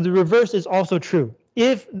 So the reverse is also true.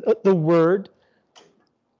 If the word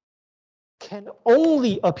can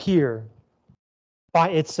only appear by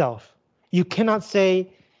itself, you cannot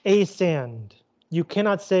say a sand, you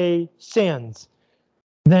cannot say sands,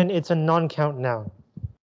 then it's a non-count noun.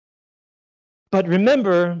 But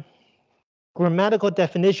remember, grammatical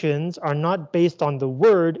definitions are not based on the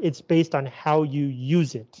word, it's based on how you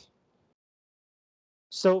use it.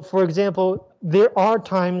 So for example, there are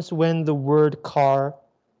times when the word car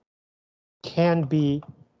can be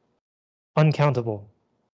uncountable.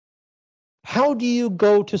 How do you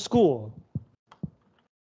go to school?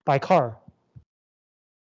 By car.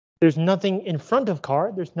 There's nothing in front of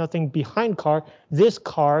car, there's nothing behind car. This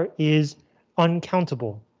car is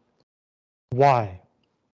uncountable. Why?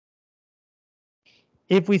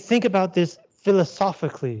 If we think about this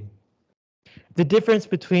philosophically, the difference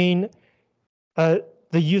between the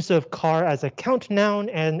use of car as a count noun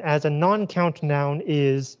and as a non-count noun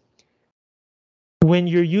is when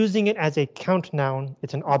you're using it as a count noun,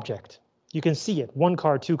 it's an object. You can see it, one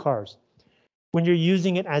car, two cars. When you're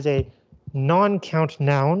using it as a non-count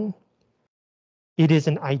noun, it is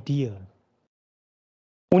an idea.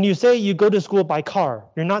 When you say you go to school by car,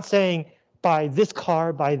 you're not saying by this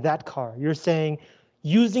car, by that car. You're saying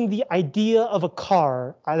using the idea of a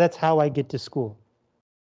car, that's how I get to school.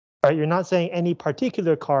 Right? You're not saying any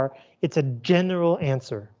particular car, it's a general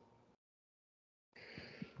answer.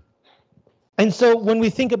 And so when we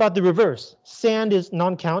think about the reverse, sand is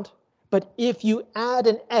non-count, but if you add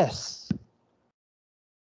an S, it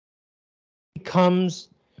becomes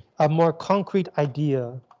a more concrete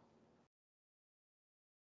idea.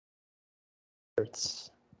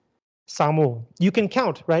 Samu. You can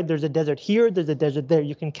count, right? There's a desert here, there's a desert there.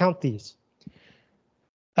 You can count these.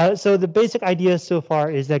 So the basic idea so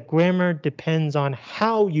far is that grammar depends on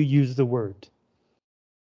how you use the word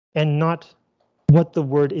and not what the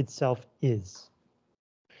word itself is.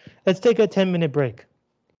 Let's take a 10-minute break.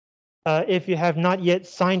 If you have not yet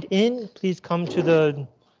signed in, please come to the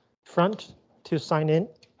front to sign in.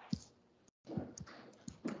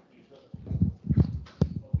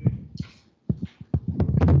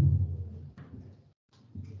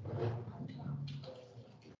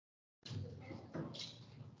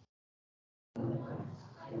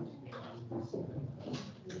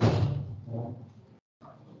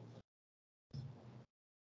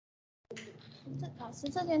老师，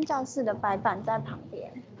这间教室的白板在旁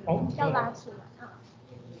边，要拉出来啊。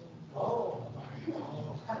哦。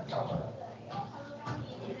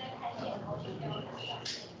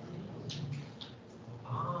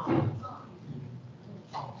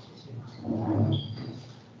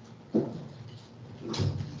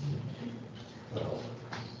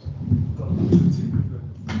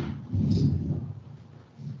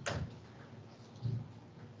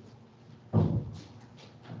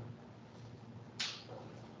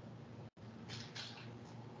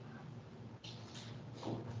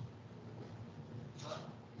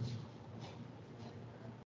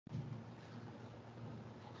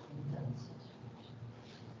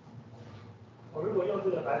我如果用这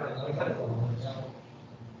个白板，你会看得懂吗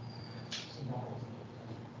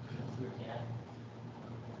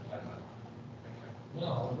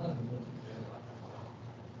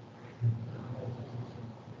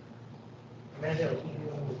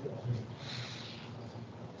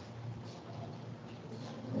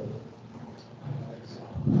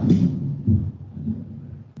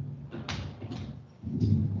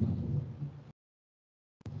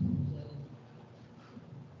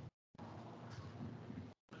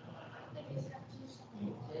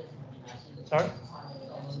？Sorry?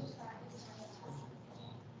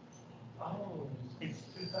 Oh, it's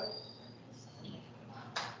two sides?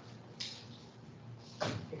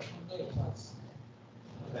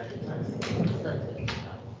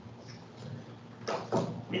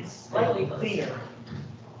 It's slightly cleaner.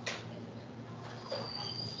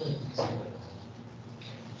 That's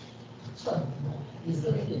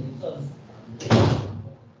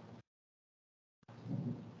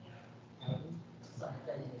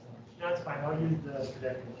fine. I'll use the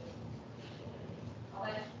projector.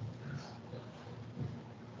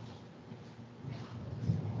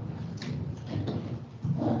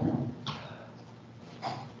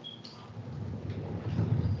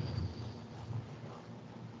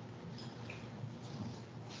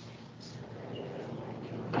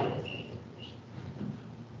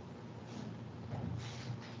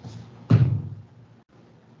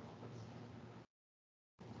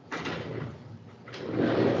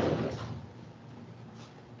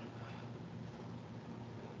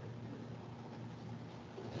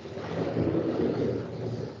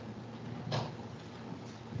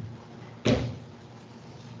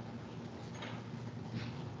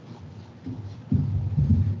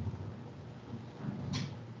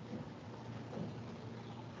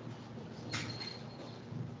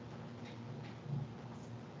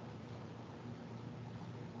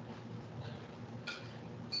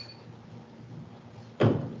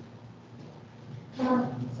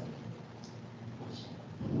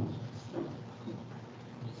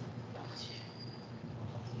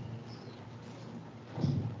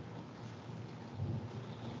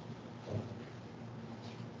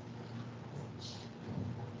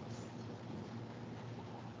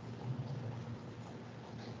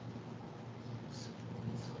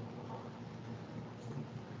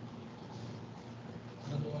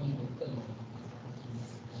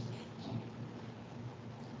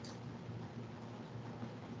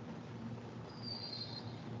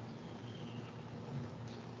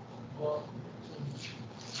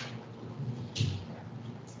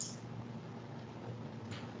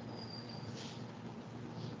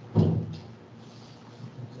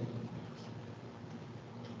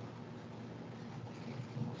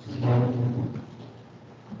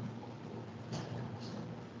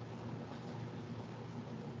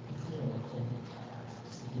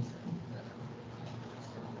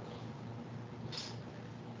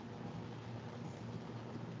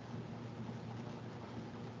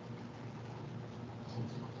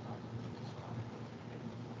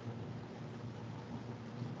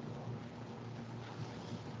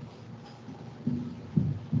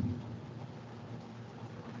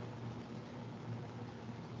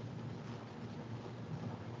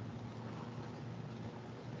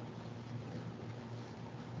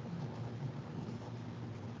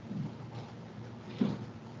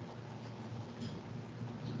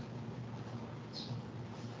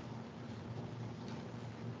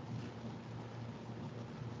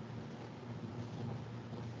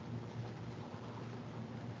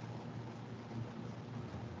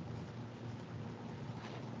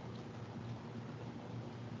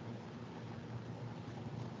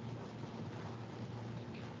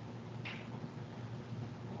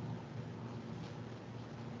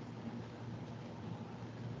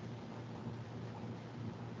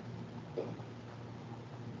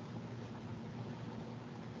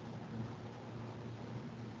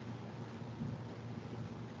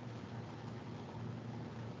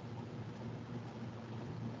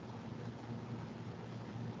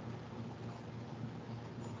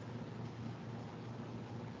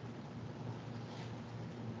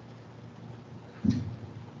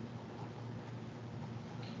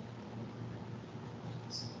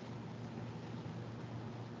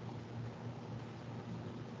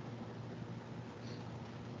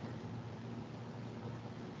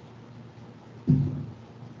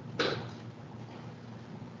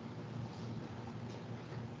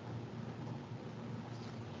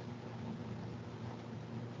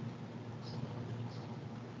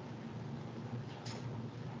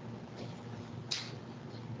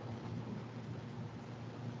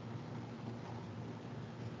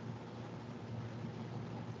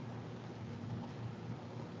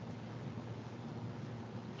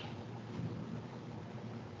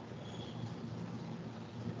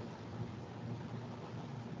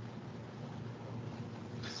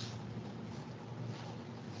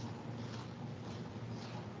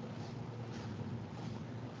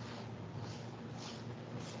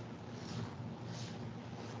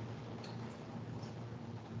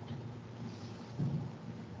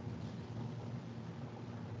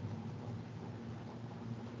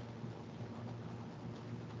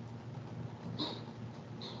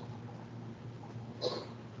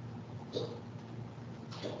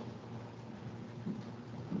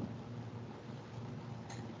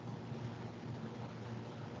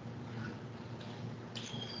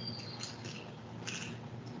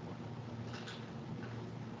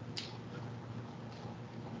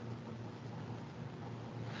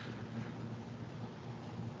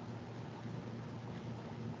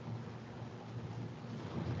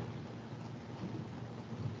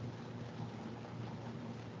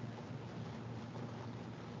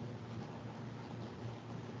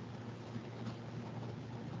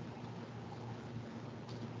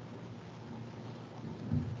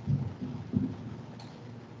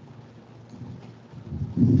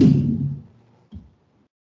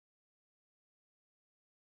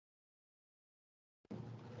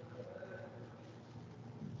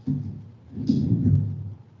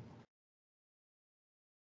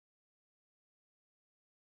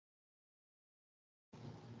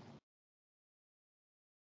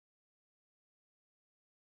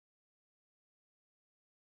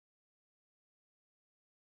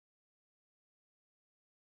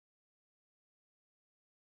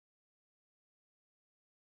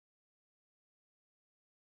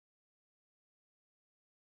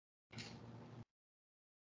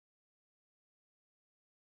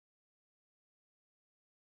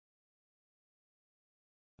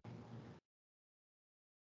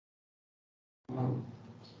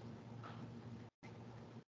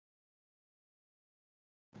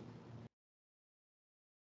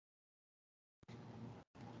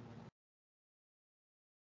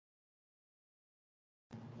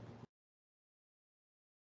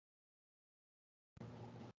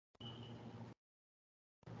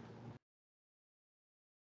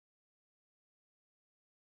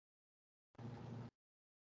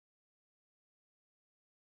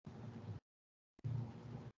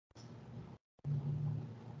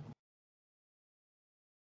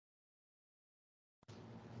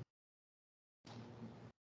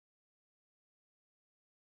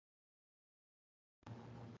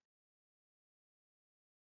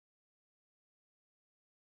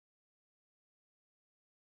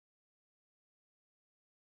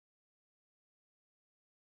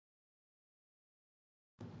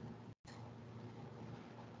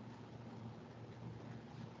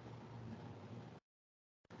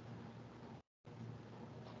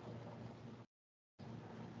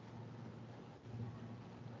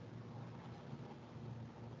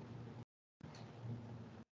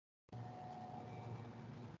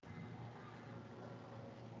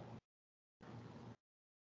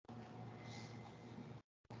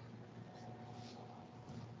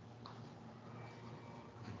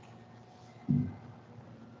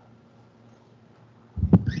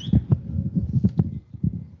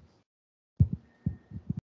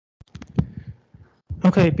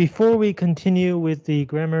 Okay, before we continue with the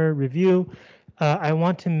grammar review, I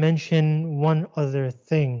want to mention one other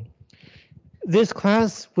thing. This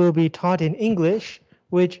class will be taught in English,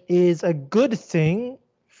 which is a good thing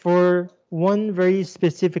for one very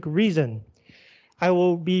specific reason. I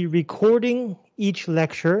will be recording each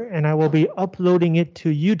lecture and I will be uploading it to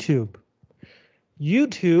YouTube.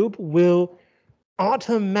 YouTube will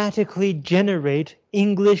automatically generate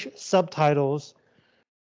English subtitles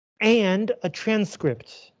and a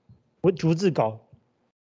transcript. 逐字稿.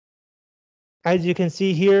 As you can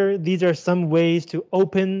see here, these are some ways to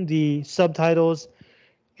open the subtitles,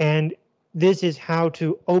 and this is how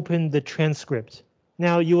to open the transcript.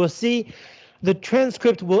 Now you will see the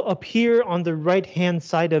transcript will appear on the right-hand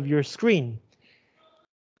side of your screen.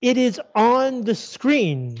 It is on the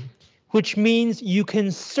screen, which means you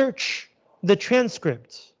can search the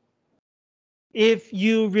transcript. If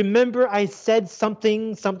you remember I said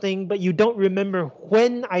something, but you don't remember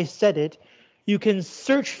when I said it, you can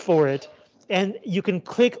search for it and you can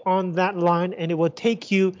click on that line and it will take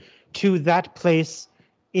you to that place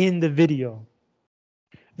in the video.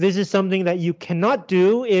 This is something that you cannot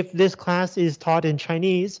do if this class is taught in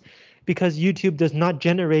Chinese because YouTube does not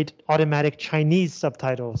generate automatic Chinese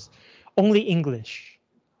subtitles, only English.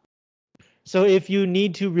 So if you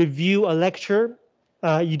need to review a lecture,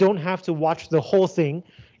 you don't have to watch the whole thing.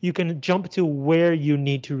 You can jump to where you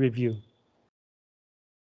need to review.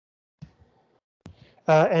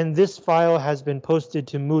 And this file has been posted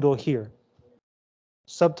to Moodle here.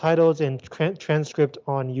 Subtitles and transcript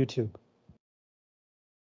on YouTube.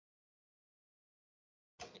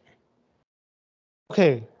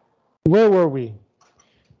 Okay, where were we?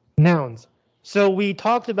 Nouns. So we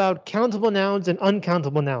talked about countable nouns and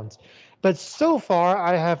uncountable nouns. But so far,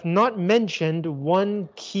 I have not mentioned one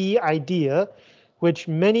key idea, which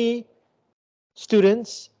many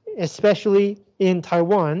students, especially in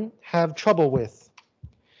Taiwan, have trouble with.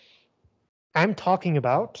 I'm talking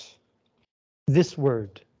about this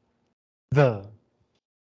word, the.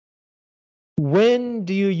 When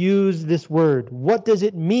do you use this word? What does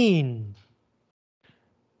it mean?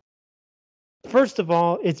 First of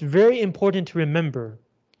all, it's very important to remember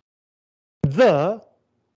the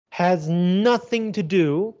has nothing to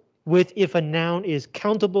do with if a noun is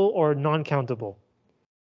countable or non-countable.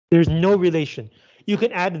 There's no relation. You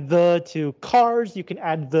can add the to cars, you can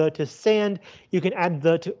add the to sand, you can add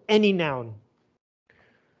the to any noun.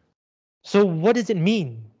 So what does it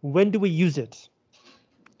mean? When do we use it?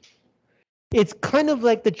 It's kind of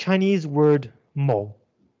like the Chinese word mo,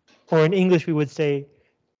 or in English we would say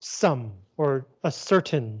some or a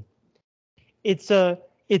certain. It's a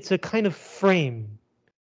kind of frame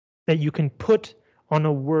that you can put on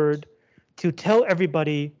a word to tell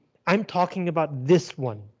everybody I'm talking about this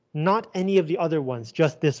one, not any of the other ones,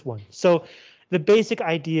 just this one. So the basic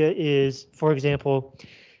idea is, for example,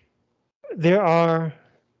 there are,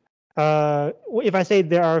 if I say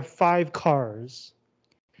there are 5 cars,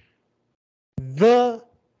 the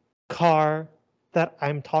car that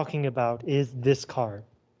I'm talking about is this car.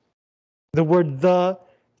 The word the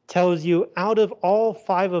tells you out of all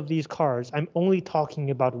 5 of these cars, I'm only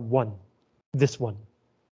talking about one, this one.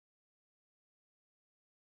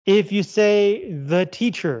 If you say the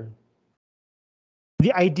teacher,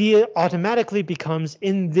 the idea automatically becomes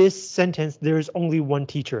in this sentence, there's only one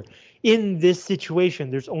teacher. In this situation,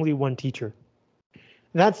 there's only one teacher.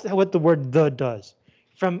 That's what the word the does.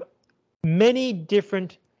 From many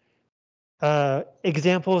different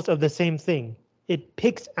examples of the same thing, it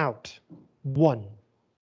picks out one.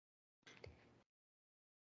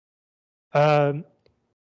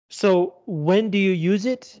 So when do you use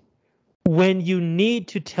it? When you need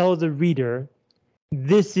to tell the reader,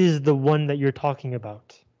 this is the one that you're talking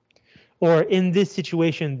about. Or in this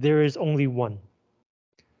situation, there is only one.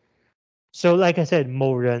 So like I said,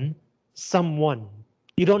 某人, someone.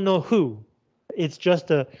 You don't know who. It's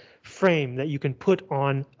just a frame that you can put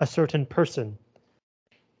on a certain person.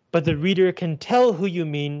 But the reader can tell who you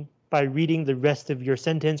mean by reading the rest of your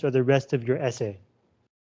sentence or the rest of your essay.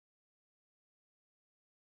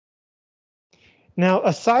 Now,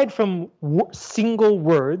 aside from single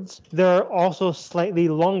words, there are also slightly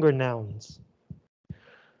longer nouns.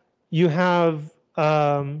 You have,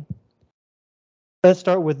 let's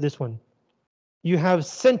start with this one. You have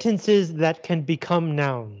sentences that can become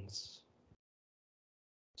nouns.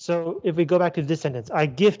 So if we go back to this sentence, I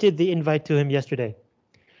gifted the invite to him yesterday.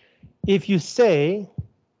 If you say,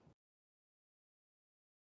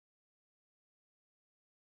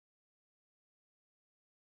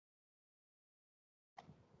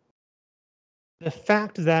 the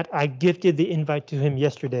fact that I gifted the invite to him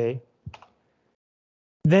yesterday,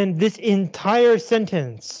 then this entire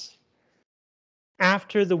sentence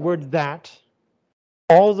after the word that,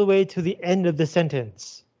 all the way to the end of the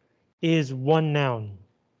sentence, is one noun.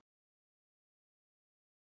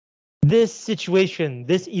 This situation,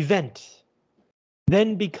 this event,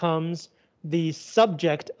 then becomes the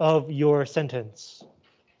subject of your sentence.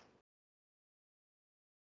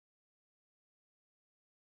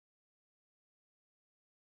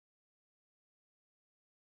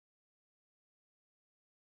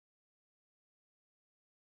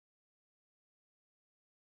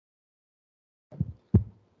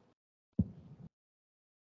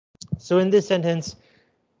 So in this sentence,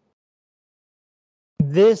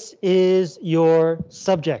 this is your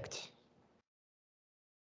subject.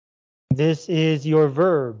 This is your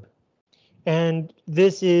verb. And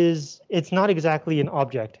this is, it's not exactly an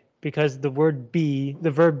object because the word be, the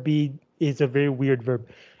verb be is a very weird verb,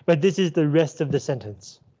 but this is the rest of the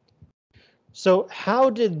sentence. So how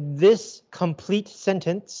did this complete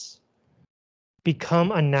sentence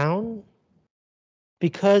become a noun?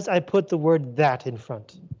 Because I put the word that in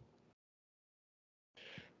front.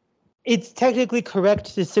 It's technically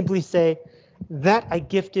correct to simply say that I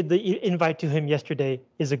gifted the invite to him yesterday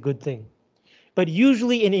is a good thing. But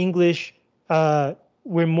usually in English,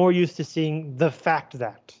 we're more used to seeing the fact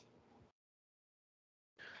that.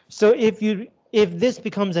 So if this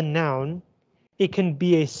becomes a noun, it can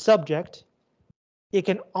be a subject. It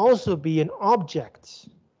can also be an object.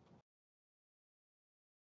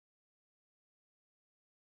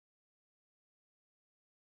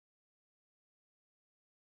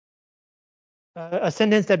 A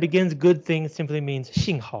sentence that begins good thing simply means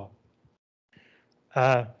幸好.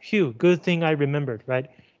 Hugh, good thing I remembered, right?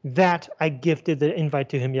 That I gifted the invite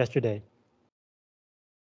to him yesterday.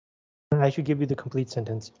 I should give you the complete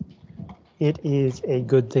sentence. It is a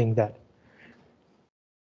good thing that.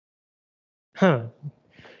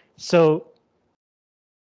 So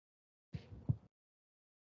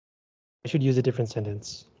I should use a different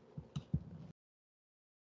sentence.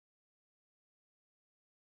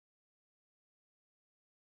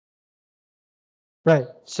 Right,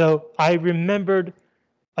 so I remembered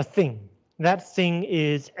a thing. That thing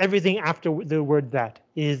is everything after the word that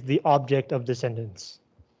is the object of the sentence.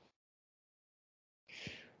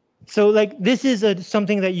 So like this is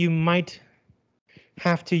something that you might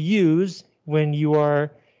have to use when you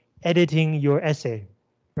are editing your essay,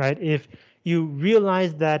 right? If you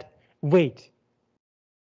realize that, wait,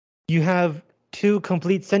 you have 2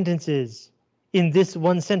 complete sentences in this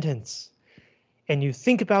one sentence, and you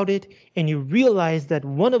think about it and you realize that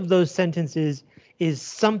one of those sentences is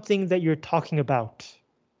something that you're talking about.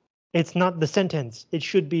 It's not the sentence. It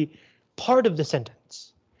should be part of the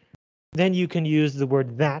sentence. then you can use the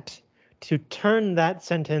word that to turn that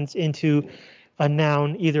sentence into a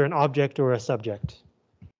noun, either an object or a subject.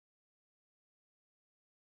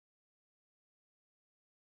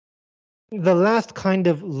 The last kind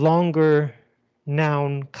of longer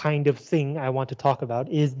noun kind of thing I want to talk about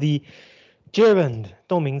is the gerund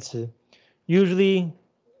动名词. Usually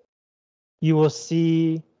you will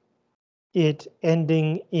see it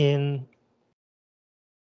ending in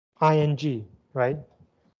ing, right?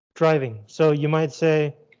 Driving. So you might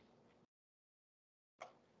say,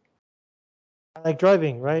 I like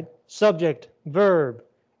driving, right? Subject, verb,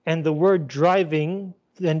 and the word driving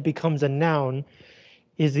then becomes a noun,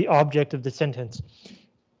 is the object of the sentence.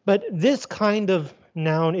 But this kind of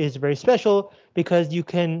noun is very special because you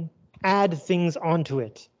can add things onto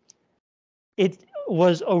it. It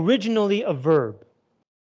was originally a verb,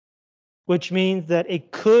 which means that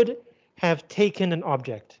it could have taken an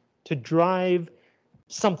object to drive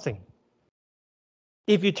something.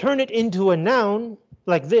 If you turn it into a noun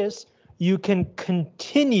like this, you can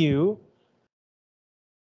continue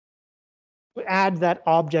to add that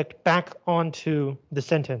object back onto the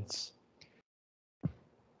sentence.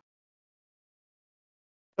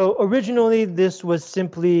 So originally this was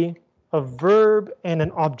simply a verb and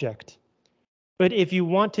an object. But if you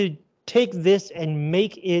want to take this and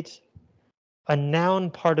make it a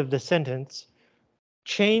noun part of the sentence,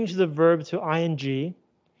 change the verb to ing,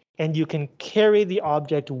 and you can carry the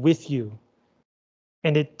object with you.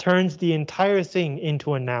 And it turns the entire thing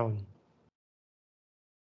into a noun.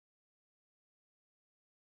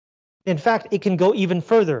 In fact, it can go even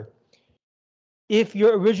further. If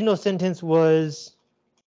your original sentence was,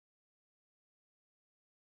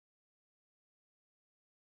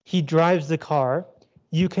 he drives the car,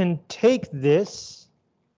 you can take this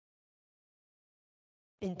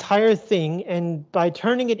entire thing, and by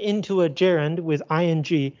turning it into a gerund with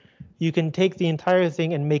ing, you can take the entire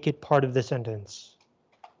thing and make it part of the sentence.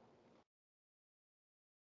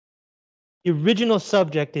 The original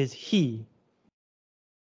subject is he.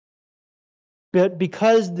 But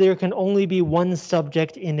because there can only be one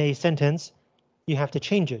subject in a sentence, you have to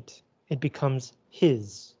change it. It becomes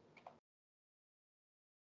his.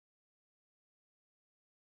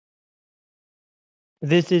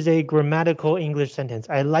 This is a grammatical English sentence.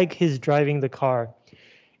 I like his driving the car,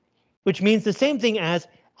 which means the same thing as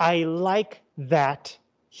I like that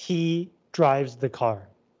he drives the car.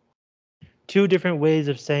 Two different ways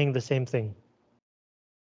of saying the same thing.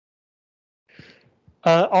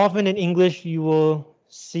 Often in English, you will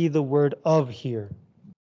see the word of here.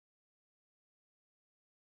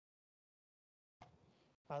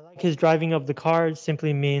 I like his driving of the car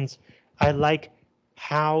simply means I like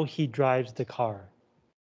how he drives the car.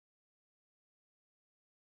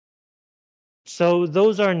 So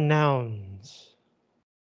those are nouns.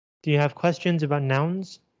 Do you have questions about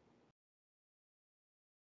nouns?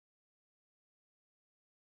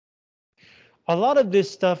 A lot of this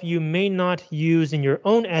stuff you may not use in your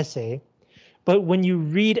own essay, but when you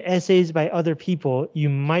read essays by other people, you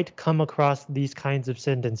might come across these kinds of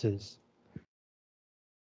sentences.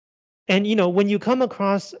 And when you come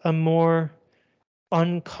across a more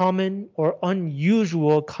uncommon or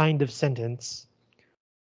unusual kind of sentence,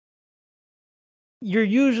 you're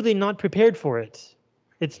usually not prepared for it.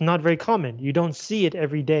 It's not very common. You don't see it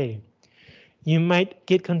every day. You might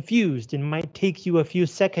get confused. It might take you a few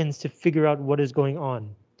seconds to figure out what is going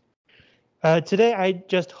on. Today, I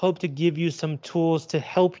just hope to give you some tools to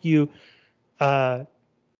help you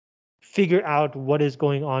figure out what is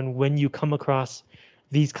going on when you come across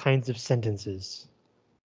these kinds of sentences.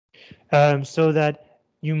 So that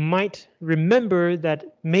you might remember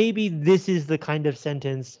that maybe this is the kind of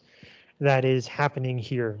sentence that is happening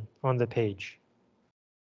here on the page.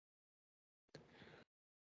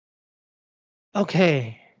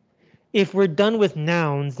 Okay, if we're done with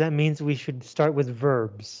nouns, that means we should start with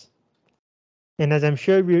verbs. And as I'm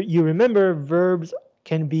sure you remember, verbs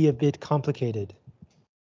can be a bit complicated.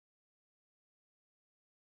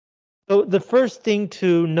 So the first thing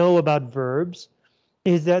to know about verbs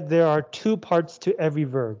is that there are two parts to every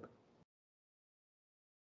verb.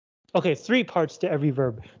 Okay, three parts to every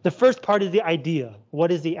verb. The first part is the idea.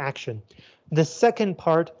 What is the action? The second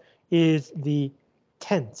part is the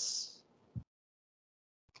tense.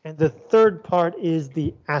 And the third part is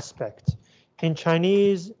the aspect. In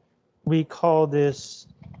Chinese, we call this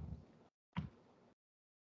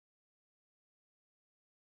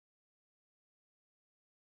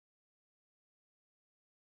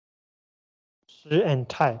shi and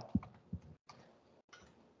tai.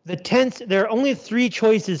 The tense, there are only three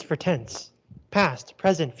choices for tense: past,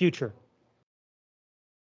 present, future.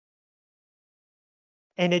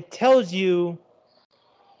 and it tells you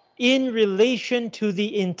in relation to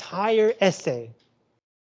the entire essay,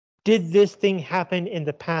 did this thing happen in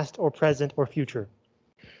the past or present or future?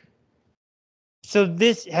 So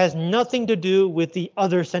this has nothing to do with the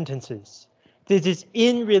other sentences. This is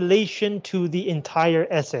in relation to the entire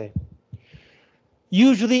essay.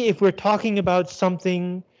 Usually if we're talking about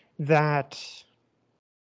something that,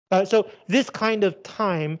 so this kind of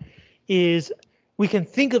time is, we can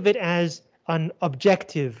think of it as an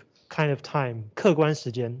objective kind of time, 客观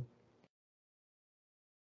时间.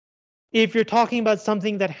 If you're talking about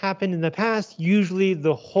something that happened in the past, usually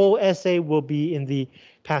the whole essay will be in the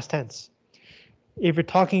past tense. If you're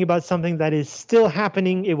talking about something that is still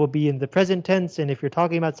happening, it will be in the present tense. And if you're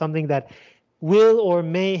talking about something that will or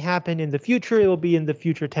may happen in the future, it will be in the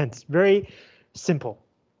future tense. Very simple.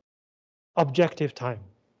 Objective time.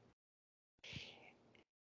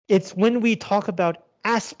 It's when we talk about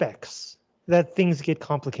aspects that things get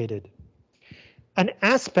complicated. An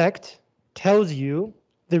aspect tells you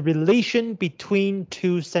the relation between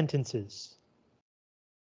two sentences.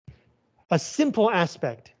 A simple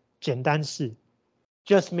aspect, 简单式,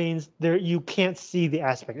 just means there you can't see the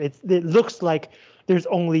aspect. It looks like there's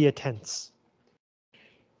only a tense.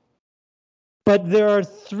 But there are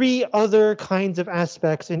three other kinds of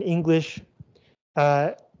aspects in English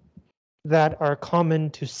that are common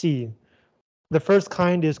to see. The first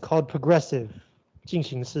kind is called progressive, 进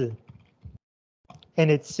行式. And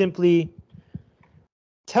it's simply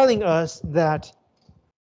telling us that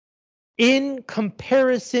in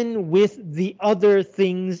comparison with the other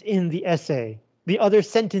things in the essay, the other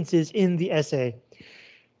sentences in the essay,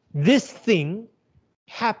 this thing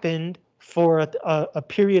happened for a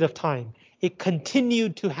period of time. It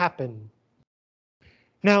continued to happen.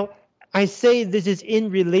 Now, I say this is in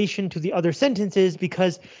relation to the other sentences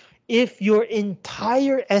because if your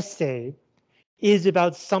entire essay is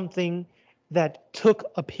about something that took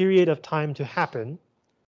a period of time to happen,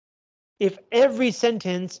 if every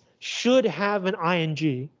sentence should have an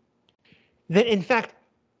ing, then in fact,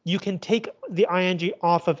 you can take the ing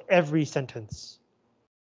off of every sentence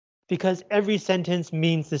because every sentence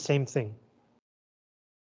means the same thing.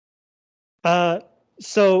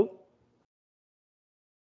 So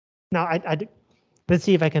now let's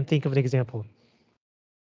see if I can think of an example.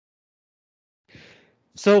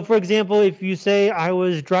 So for example, if you say I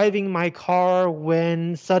was driving my car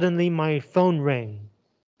when suddenly my phone rang.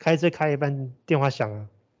 开车开一半电话响了.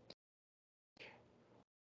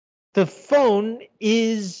 The phone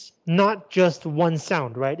is not just one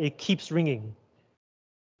sound, right? It keeps ringing.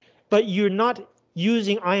 But you're not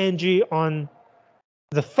using ing on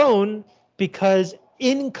the phone because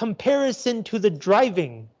in comparison to the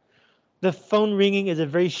driving, the phone ringing is a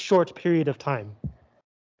very short period of time.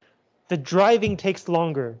 The driving takes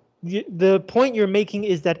longer. The point you're making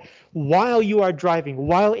is that while you are driving,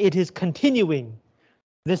 while it is continuing,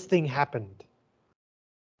 this thing happened.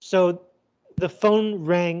 So the phone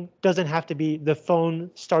rang doesn't have to be the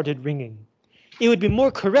phone started ringing. It would be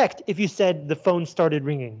more correct if you said the phone started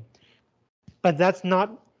ringing, but that's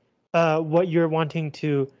not what you're wanting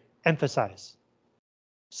to emphasize.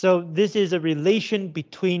 So this is a relation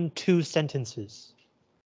between two sentences.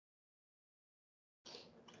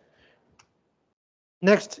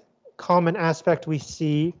 Next common aspect we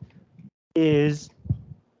see is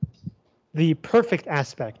the perfect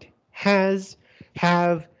aspect. Has,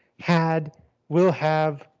 have, had, will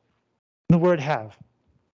have, the word have.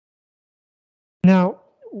 Now,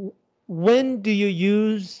 when do you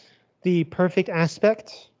use the perfect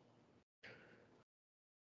aspect?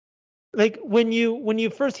 Like when you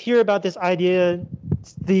first hear about this idea,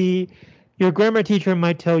 your grammar teacher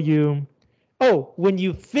might tell you, oh, when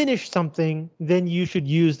you finish something, then you should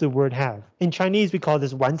use the word have. In Chinese, we call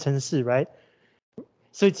this 完成式, right?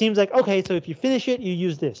 So it seems like, okay, so if you finish it, you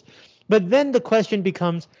use this. But then the question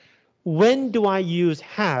becomes, when do I use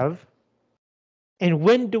have? And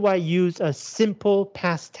when do I use a simple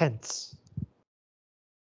past tense?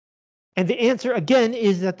 And the answer again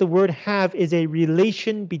is that the word have is a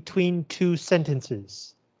relation between two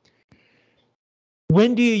sentences.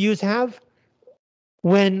 When do you use have?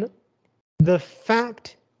 When the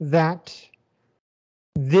fact that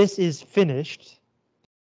this is finished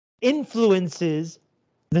influences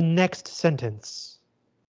the next sentence.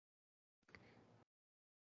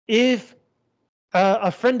 If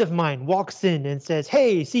a friend of mine walks in and says,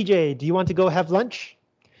 hey, CJ, do you want to go have lunch?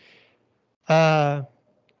 Or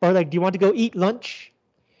like, do you want to go eat lunch?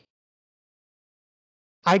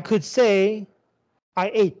 I could say, I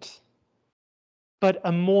ate. But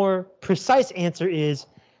a more precise answer is,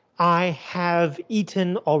 I have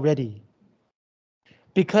eaten already.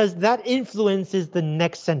 because that influences the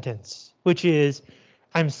next sentence, which is,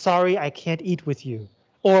 I'm sorry, I can't eat with you.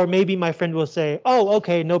 Or maybe my friend will say, oh,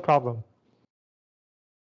 okay, no problem.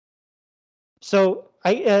 So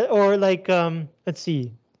or like, let's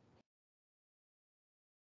see.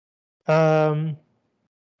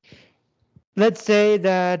 Let's say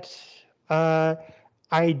that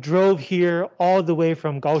I drove here all the way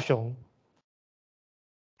from Kaohsiung,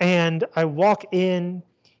 and I walk in,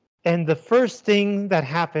 and the first thing that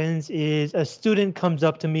happens is a student comes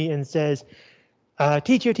up to me and says,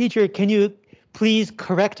 teacher, can you please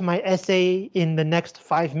correct my essay in the next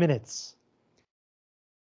 5 minutes?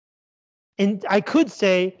 And I could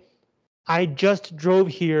say, I just drove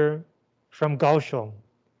here from Kaohsiung.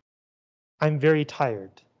 I'm very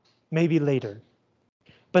tired. Maybe later.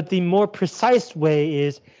 But the more precise way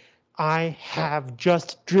is, I have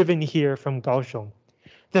just driven here from Kaohsiung.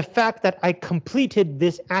 The fact that I completed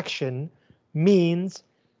this action means,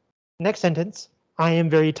 next sentence, I am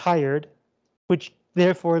very tired, which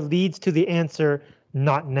therefore leads to the answer,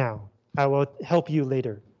 not now. I will help you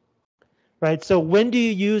later. Right? So when do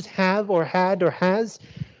you use have or had or has?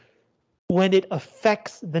 When it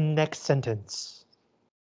affects the next sentence.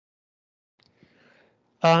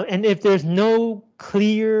 And if there's no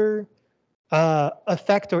clear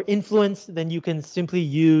effect or influence, then you can simply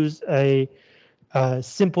use a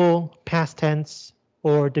simple past tense,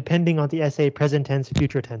 or depending on the essay, present tense,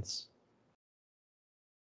 future tense.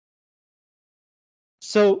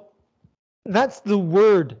 So that's the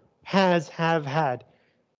word has, have, had.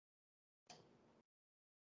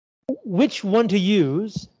 Which one to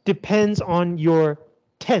use depends on your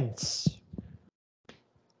tense.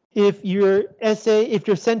 If your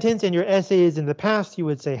sentence and your essay is in the past, you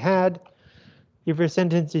would say had. If your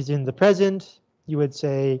sentence is in the present, you would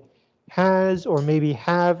say has, or maybe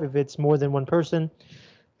have if it's more than one person.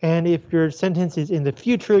 And if your sentence is in the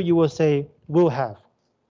future, you will say will have.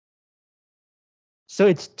 So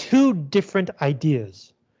it's two different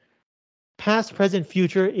ideas. Past, present,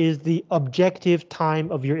 future is the objective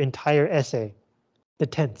time of your entire essay, the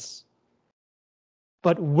tense.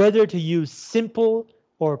 But whether to use simple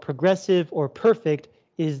or progressive or perfect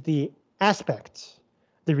is the aspect,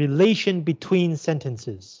 the relation between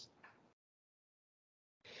sentences.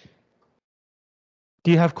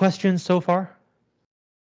 Do you have questions so far?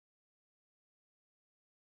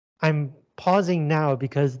 I'm pausing now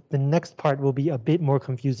because the next part will be a bit more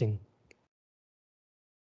confusing.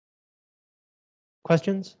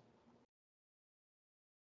 Questions?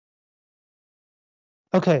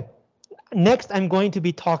 Okay, next I'm going to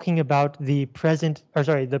be talking about the perfect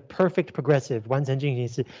progressive, 完成进行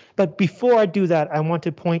式. But before I do that, I want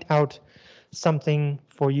to point out something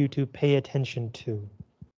for you to pay attention to.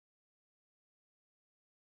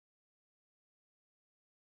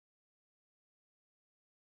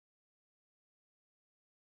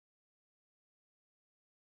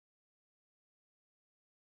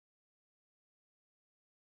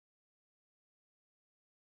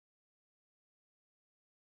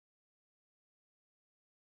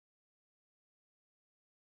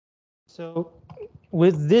 So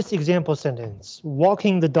with this example sentence,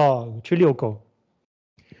 walking the dog, 去遛狗.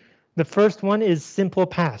 The first one is simple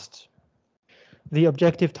past. The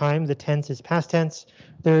objective time, the tense is past tense.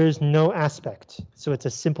 There is no aspect, so it's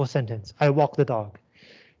a simple sentence. I walk the dog.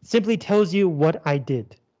 Simply tells you what I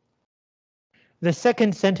did. The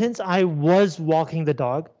second sentence, I was walking the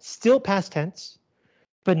dog, still past tense,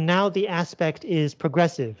 but now the aspect is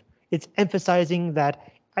progressive. It's emphasizing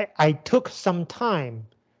that I took some time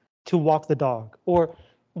to walk the dog, or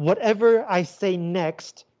whatever I say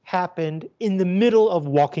next happened in the middle of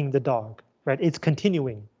walking the dog, right? It's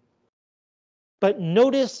continuing. But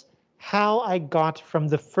notice how I got from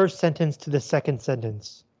the first sentence to the second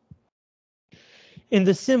sentence. In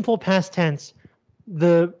the simple past tense,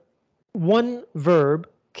 the one verb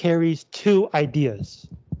carries two ideas.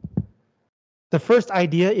 The first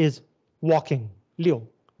idea is walking, 遛.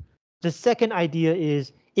 The second idea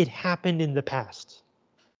is it happened in the past.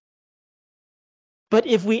 But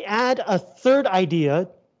if we add a third idea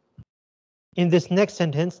in this next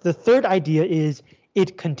sentence, the third idea is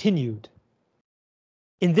it continued.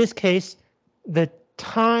 In this case, the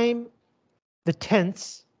time, the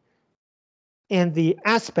tense, and the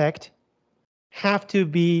aspect have to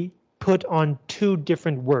be put on two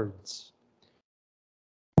different words.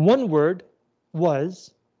 One word,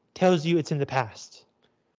 was, tells you it's in the past.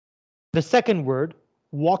 The second word,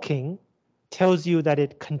 walking, tells you that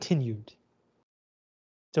it continued.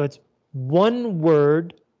 So it's one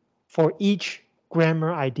word for each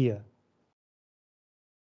grammar idea.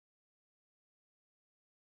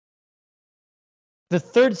 The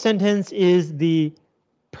third sentence is the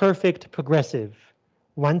perfect progressive,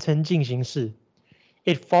 完成进行式.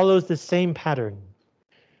 It follows the same pattern.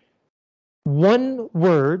 One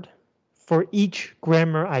word for each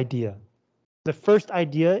grammar idea. The first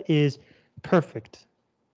idea is perfect,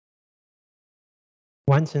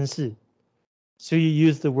 完成式. So you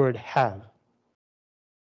use the word have.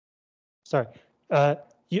 Sorry,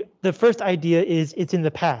 the first idea is it's in the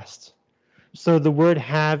past. So the word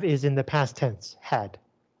have is in the past tense, had.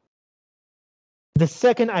 The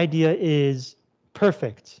second idea is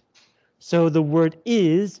perfect. So the word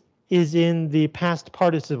is in the past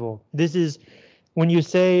participle. This is when you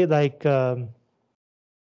say like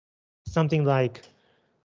something like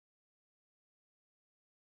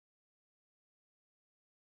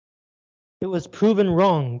it was proven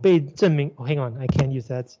wrong, 被证明. Oh, hang on, I can't use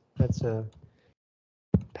that. That's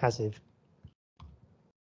passive.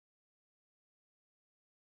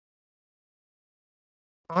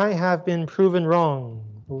 I have been proven wrong.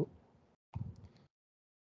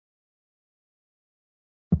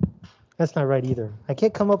 That's not right either. I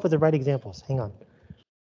can't come up with the right examples. Hang on.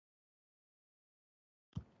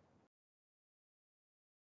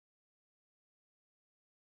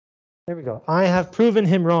 There we go. I have proven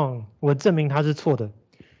him wrong. 我证明他是错的.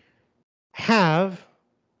 Have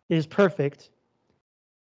is perfect,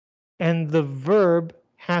 and the verb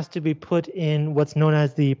has to be put in what's known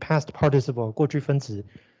as the past participle, 过去分词,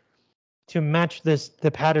 to match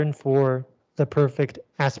the pattern for the perfect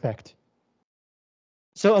aspect.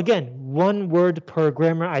 So again, one word per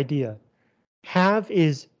grammar idea. Have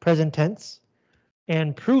is present tense,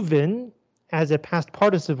 and proven as a past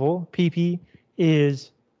participle, PP,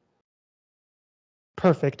 is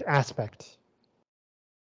perfect aspect.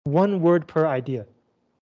 One word per idea.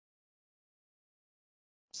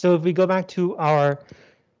 So if we go back to our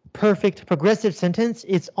perfect progressive sentence,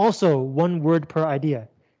 it's also one word per idea.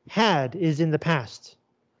 Had is in the past.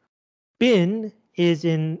 Been is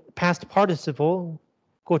in past participle,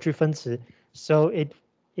 过去分词, so it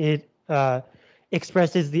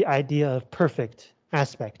expresses the idea of perfect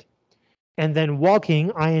aspect. And then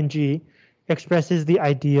walking, ing, expresses the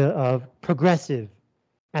idea of progressive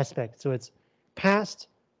aspect. So it's past,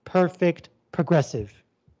 perfect, progressive.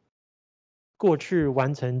 过去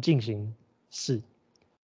完成进行式.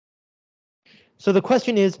 So the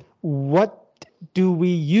question is, what do we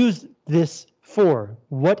use this for?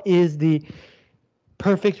 What is the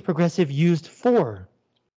perfect progressive used for?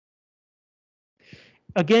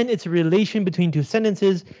 Again, it's a relation between two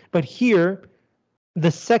sentences, but here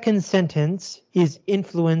the second sentence is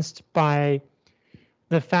influenced by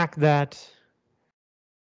the fact that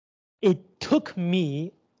it took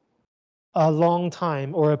me a long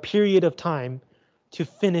time or a period of time to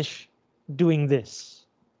finish doing this.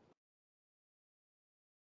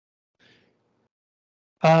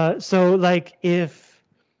 So like if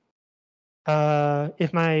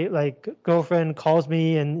my girlfriend calls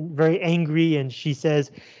me and very angry and she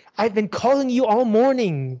says, I've been calling you all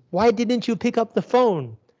morning. Why didn't you pick up the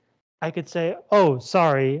phone? I could say, oh,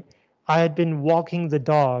 sorry. I had been walking the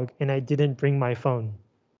dog and I didn't bring my phone.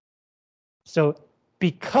 So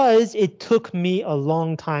because it took me a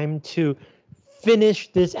long time to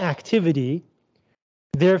finish this activity,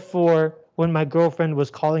 therefore, when my girlfriend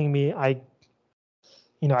was calling me, I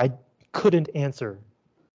couldn't answer.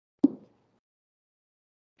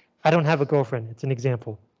 I don't have a girlfriend. It's an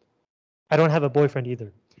example. I don't have a boyfriend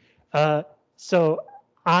either. So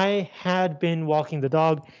I had been walking the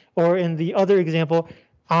dog, or in the other example,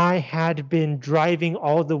 I had been driving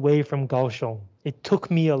all the way from Kaohsiung. It took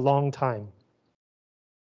me a long time.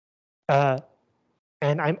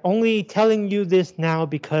 And I'm only telling you this now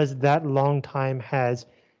because that long time has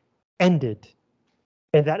ended,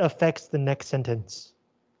 and that affects the next sentence.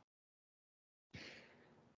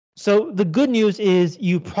 So the good news is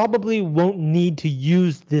you probably won't need to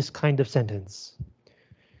use this kind of sentence.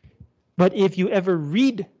 But if you ever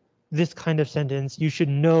read this kind of sentence, you should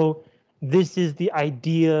know this is the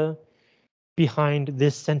idea behind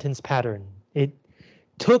this sentence pattern. It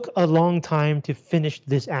took a long time to finish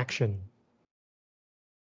this action.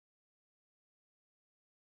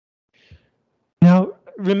 Now,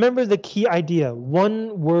 remember the key idea,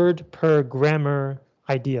 one word per grammar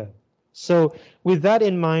idea. So with that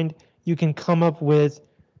in mind, you can come up with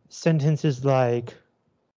sentences like,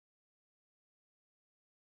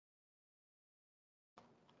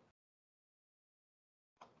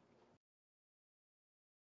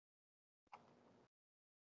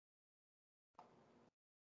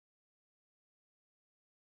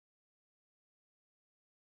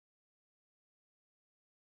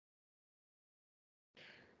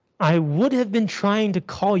 I would have been trying to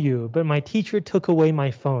call you, but my teacher took away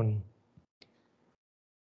my phone.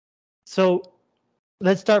 So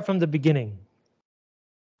let's start from the beginning.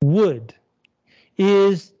 Would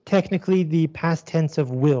is technically the past tense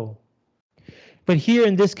of will. But here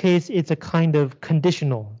in this case, it's a kind of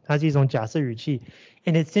conditional, 它是一种假设语气,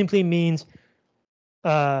 and it simply means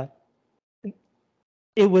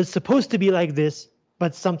it was supposed to be like this,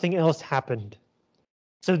 but something else happened.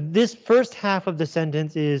 So this first half of the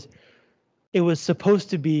sentence is, it was supposed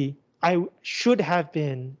to be, I should have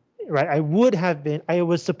been, right? I would have been, I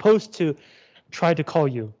was supposed to try to call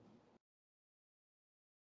you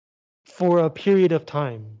for a period of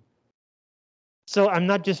time. So I'm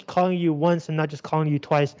not just calling you once, I'm not just calling you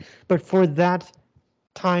twice, but for that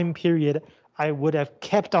time period, I would have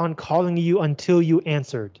kept on calling you until you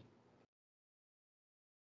answered.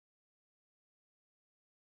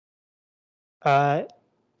 But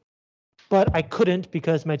I couldn't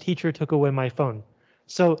because my teacher took away my phone.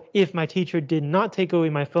 So if my teacher did not take away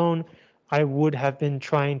my phone, I would have been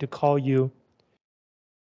trying to call you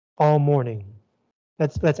all morning.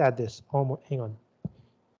 Let's add this. Hang on.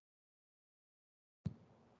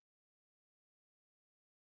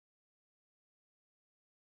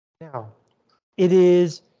 Now, it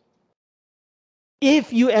is,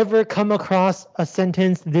 if you ever come across a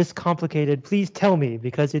sentence this complicated, please tell me,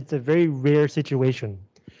 because it's a very rare situation.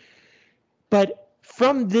 But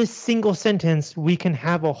from this single sentence, we can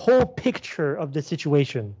have a whole picture of the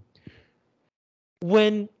situation.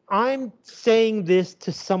 When I'm saying this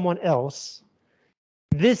to someone else,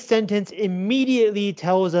 this sentence immediately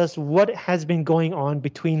tells us what has been going on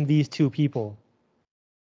between these two people.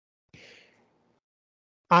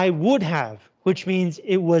 I would have, which means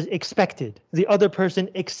it was expected. The other person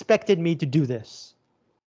expected me to do this.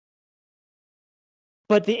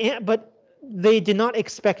 But they did not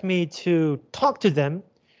expect me to talk to them.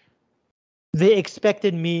 They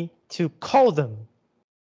expected me to call them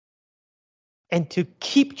and to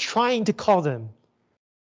keep trying to call them,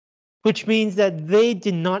 which means that they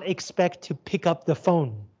did not expect to pick up the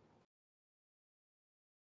phone.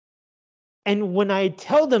 And when I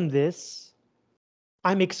tell them this,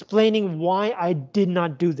 I'm explaining why I did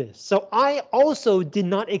not do this. So I also did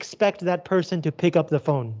not expect that person to pick up the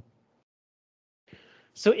phone.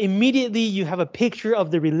 So immediately you have a picture of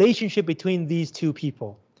the relationship between these two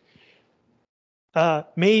people.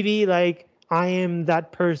 Maybe like I am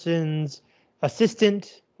that person's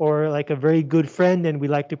assistant or like a very good friend and we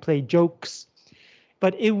like to play jokes.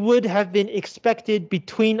 But it would have been expected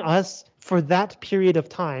between us for that period of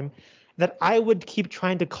time that I would keep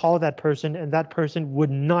trying to call that person and that person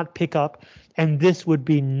would not pick up, and this would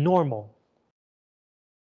be normal.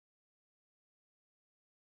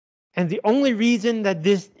 And the only reason that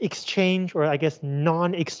this exchange, or I guess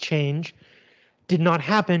non-exchange, did not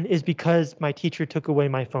happen is because my teacher took away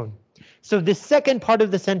my phone. So the second part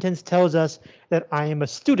of the sentence tells us that I am a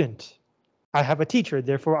student. I have a teacher,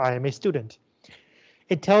 therefore I am a student.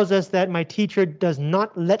 It tells us that my teacher does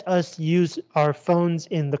not let us use our phones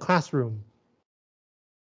in the classroom.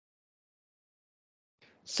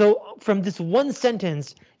 So from this one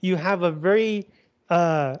sentence, you have a very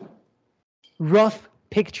rough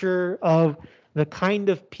picture of the kind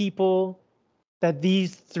of people that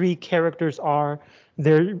these three characters are,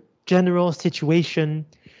 their general situation,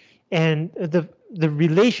 and the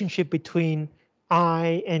relationship between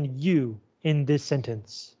I and you in this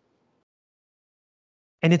sentence.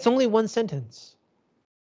 And it's only one sentence.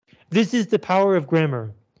 This is the power of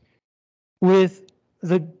grammar. With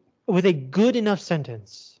a good enough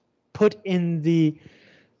sentence put in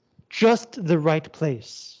just the right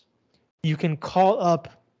place, you can call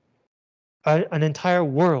up an entire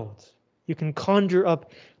world. You can conjure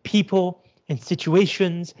up people and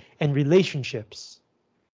situations and relationships,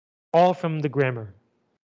 all from the grammar.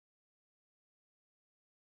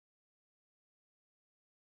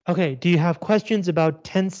 Okay, do you have questions about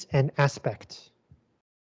tense and aspect?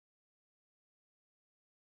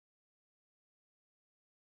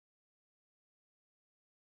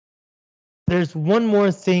 There's one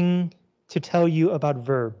more thing to tell you about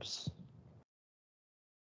verbs.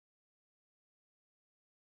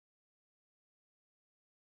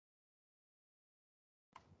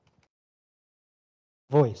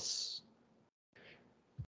 Voice.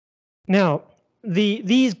 Now,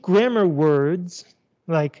 these grammar words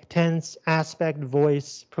like tense, aspect,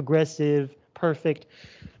 voice, progressive, perfect,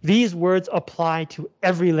 these words apply to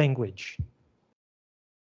every language.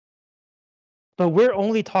 But we're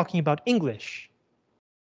only talking about English.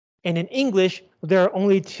 And in English, there are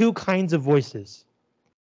only two kinds of voices: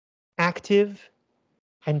 active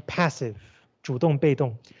and passive, 主动被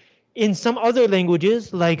动. In some other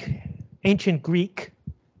languages, like ancient Greek,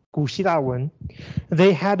 古希腊文,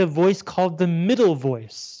 they had a voice called the middle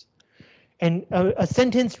voice, And a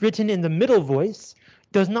sentence written in the middle voice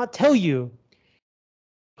does not tell you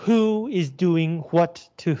who is doing what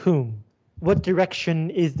to whom. What direction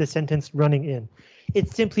is the sentence running in? It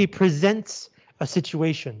simply presents a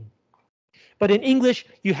situation. But in English,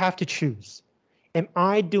 you have to choose. Am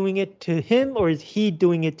I doing it to him or is he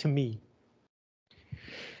doing it to me?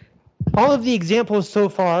 All of the examples so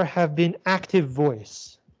far have been active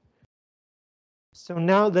voice. So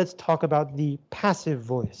now let's talk about the passive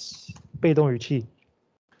voice, 被动语气.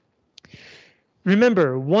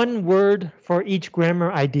 Remember, one word for each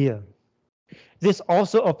grammar idea. This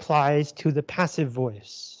also applies to the passive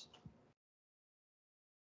voice.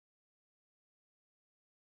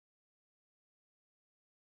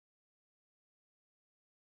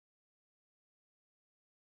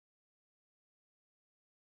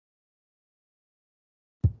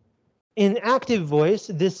 In active voice,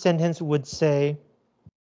 this sentence would say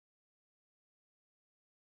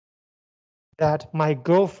that my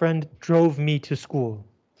girlfriend drove me to school.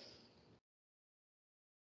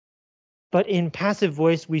 But in passive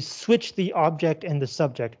voice, we switch the object and the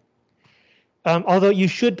subject. Although you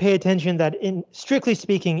should pay attention that strictly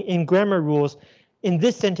speaking, in grammar rules, in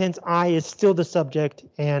this sentence, I is still the subject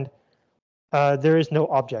and there is no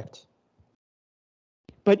object.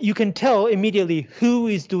 But you can tell immediately who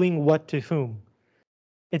is doing what to whom.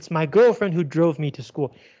 It's my girlfriend who drove me to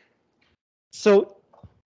school. So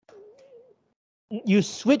you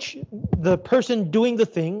switch the person doing the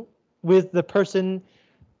thing with the person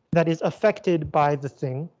that is affected by the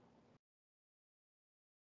thing.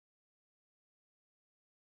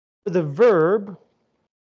 The verb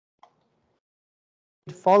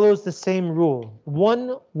follows the same rule.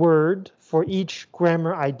 One word for each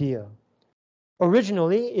grammar idea.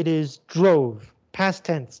 Originally, it is drove, past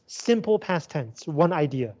tense, simple past tense, one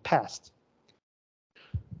idea, past.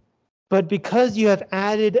 But because you have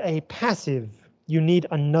added a passive, you need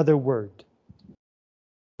another word.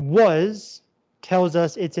 Was tells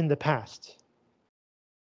us it's in the past.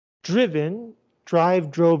 Driven, drive,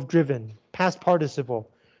 drove, driven, past participle,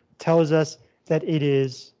 tells us that it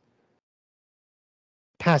is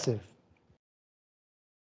passive.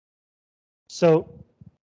 So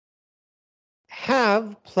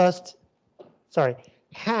have plus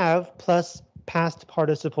past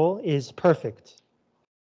participle is perfect.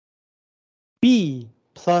 Be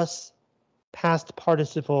plus past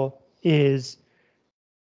participle is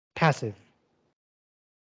passive.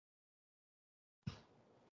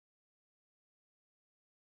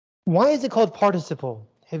 Why is it called participle?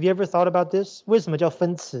 Have you ever thought about this? 为什么叫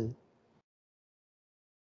分词?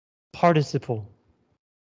 Participle.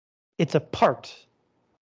 It's a part.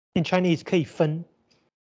 In Chinese, 可以分.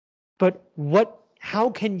 But how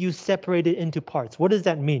can you separate it into parts? What does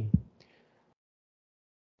that mean?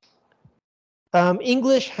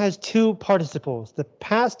 English has two participles, the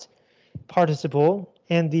past participle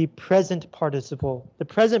and the present participle. The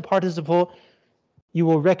present participle you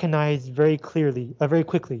will recognize very clearly, very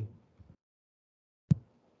quickly.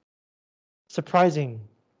 Surprising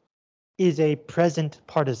is a present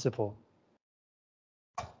participle.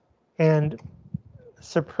 And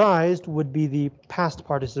surprised would be the past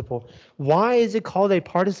participle. Why is it called a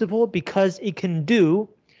participle? Because it can do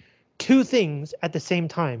two things at the same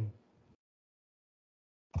time.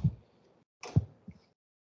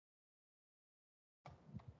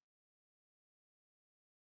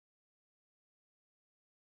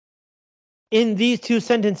 In these two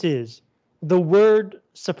sentences, the word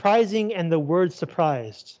surprising and the word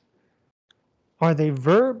surprised, are they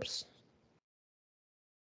verbs?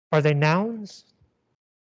 Are they nouns?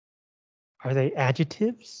 Are they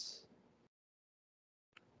adjectives?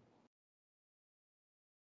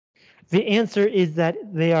 The answer is that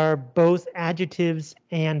they are both adjectives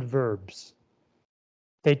and verbs.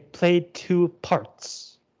 They play two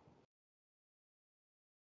parts.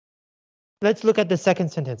 Let's look at the second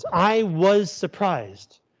sentence. I was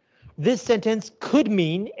surprised. This sentence could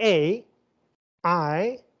mean A,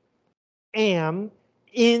 I am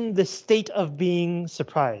in the state of being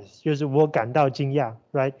surprised. 就是我感到惊讶,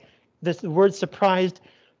 right? This word surprised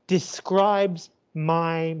describes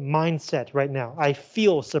my mindset right now. I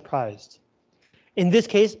feel surprised. In this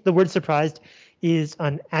case, the word surprised is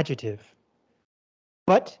an adjective.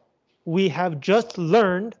 But we have just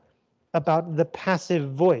learned about the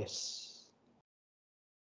passive voice.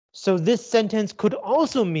 So this sentence could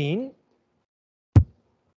also mean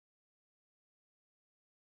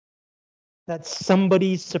that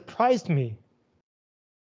somebody surprised me.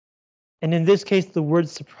 And in this case, the word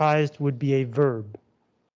surprised would be a verb.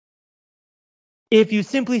 If you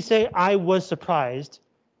simply say, I was surprised,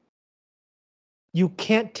 you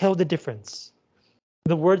can't tell the difference.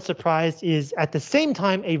 the word surprised is at the same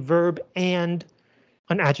time a verb and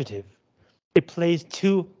an adjective. It plays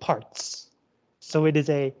two parts. So it is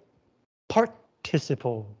a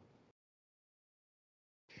participle.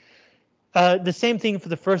 The same thing for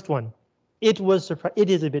the first one. It was surprised. It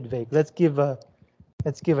is a bit vague. Let's give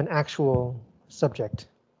an actual subject.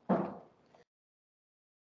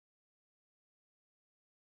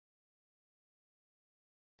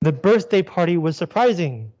 The birthday party was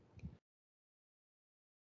surprising.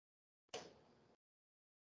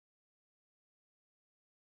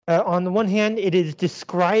 On the one hand, it is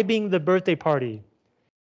describing the birthday party.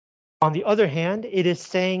 On the other hand, it is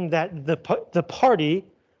saying that the party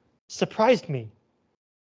surprised me.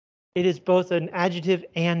 It is both an adjective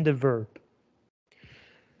and a verb.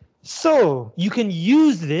 So you can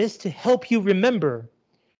use this to help you remember.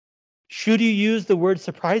 Should you use the word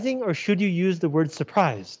surprising or should you use the word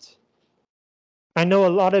surprised? I know a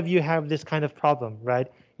lot of you have this kind of problem,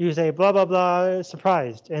 right? You say blah, blah, blah,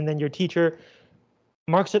 surprised, and then your teacher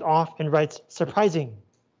marks it off and writes surprising.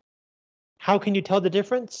 How can you tell the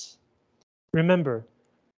difference? Remember,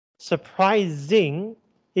 surprising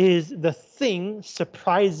is the thing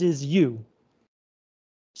surprises you.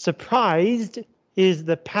 Surprised is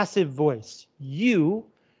the passive voice. You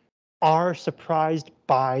are surprised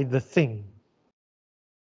by the thing.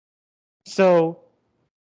 So,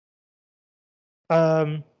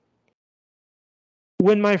 when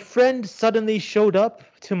my friend suddenly showed up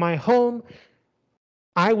to my home,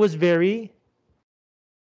 I was very,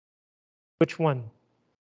 which one?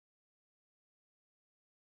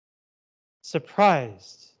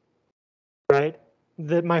 Surprised, right?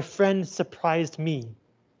 That my friend surprised me.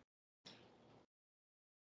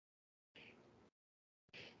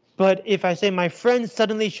 But if I say my friend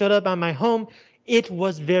suddenly showed up at my home, it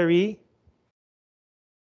was very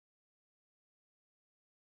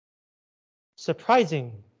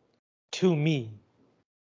surprising to me.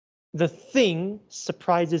 The thing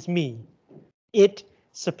surprises me. It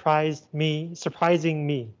surprised me, surprising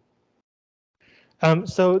me.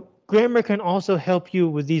 So grammar can also help you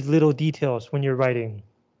with these little details when you're writing.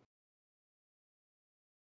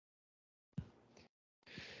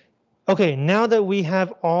 Okay, now that we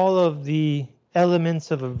have all of the elements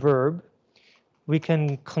of a verb, we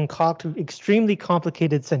can concoct extremely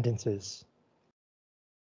complicated sentences.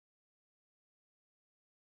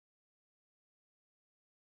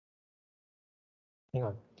 Hang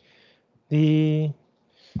on.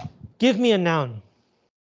 Give me a noun.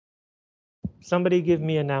 Somebody give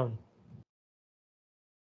me a noun.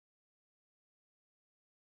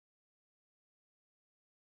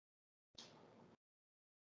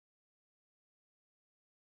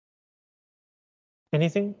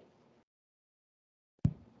 Anything?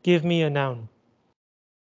 Give me a noun.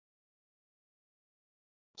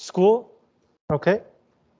 School? Okay.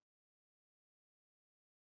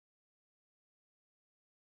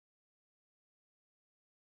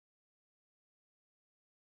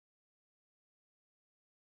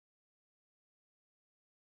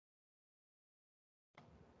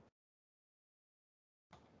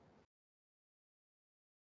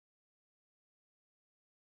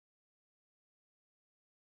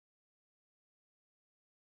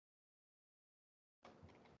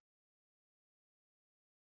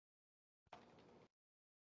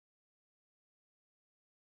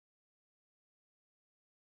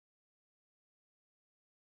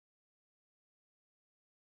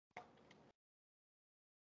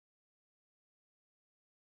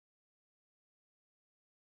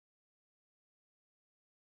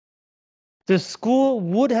 The school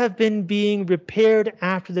would have been being repaired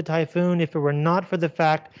after the typhoon if it were not for the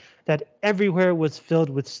fact that everywhere was filled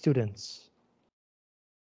with students.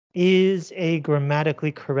 Is a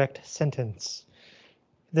grammatically correct sentence.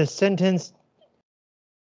 The sentence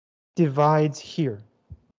divides here.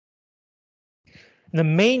 The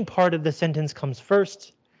main part of the sentence comes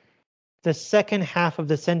first. The second half of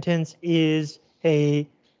the sentence is a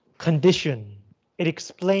condition. It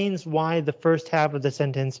explains why the first half of the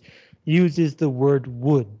sentence uses the word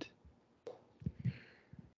would.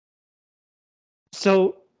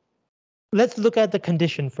 So let's look at the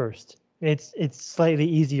condition first. It's slightly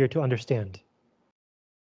easier to understand.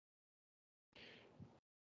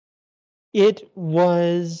 It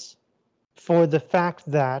was for the fact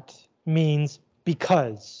that means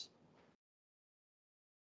because.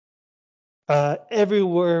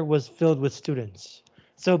 Everywhere was filled with students.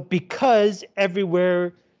 So because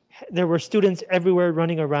everywhere there were students everywhere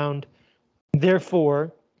running around,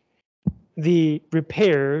 therefore the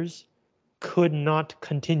repairs could not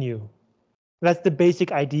continue. That's the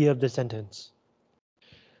basic idea of the sentence.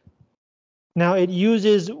 Now it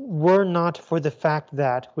uses were not for the fact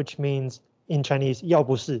that, which means in Chinese 要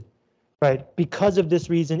不是, right? Because of this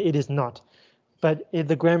reason, it is not. But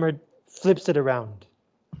the grammar flips it around.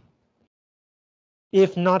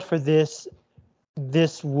 If not for this,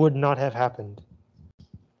 this would not have happened.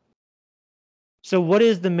 So what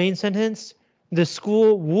is the main sentence? The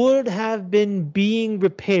school would have been being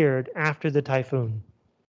repaired after the typhoon.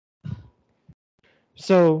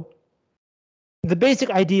 So the basic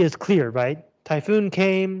idea is clear, right? Typhoon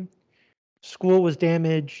came, school was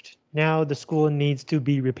damaged, now the school needs to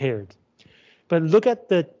be repaired. But look at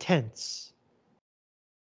the tense.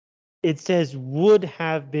 It says would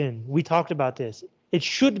have been. We talked about this. It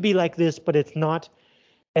should be like this, but it's not.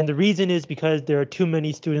 And the reason is because there are too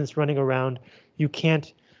many students running around. You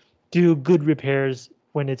can't do good repairs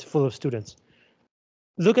when it's full of students.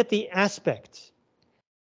 Look at the aspect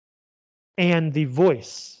and the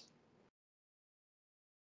voice.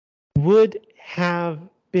 Would have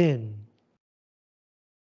been.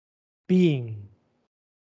 Being.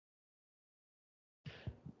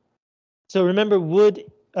 So remember would,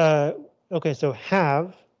 okay, so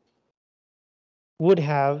have, would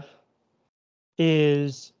have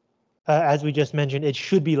is, as we just mentioned, it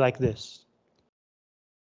should be like this.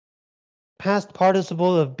 Past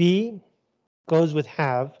participle of be goes with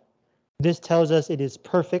have. This tells us it is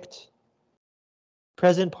perfect.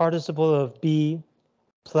 Present participle of be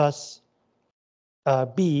plus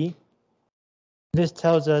be. This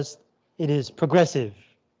tells us it is progressive,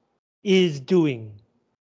 is doing.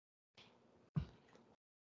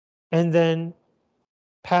 And then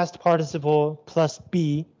past participle plus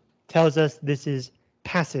be tells us this is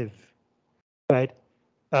passive, right?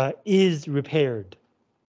 Is repaired.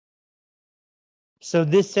 So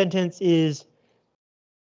this sentence is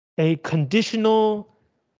a conditional,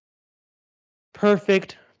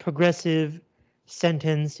 perfect, progressive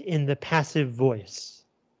sentence in the passive voice.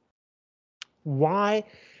 Why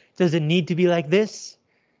does it need to be like this?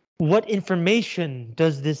 What information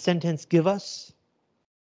does this sentence give us?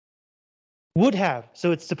 Would have,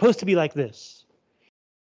 so it's supposed to be like this.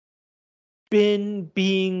 Been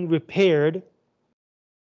being repaired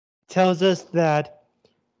tells us that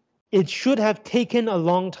it should have taken a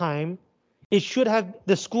long time. It should have,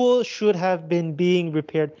 the school should have been being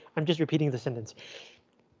repaired. I'm just repeating the sentence.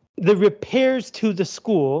 The repairs to the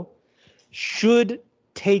school should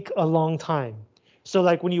take a long time. So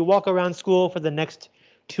like when you walk around school for the next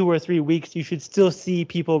 2 or 3 weeks, you should still see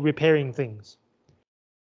people repairing things.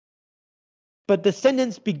 But the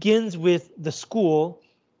sentence begins with the school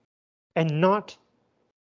and not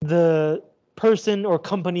the person or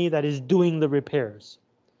company that is doing the repairs,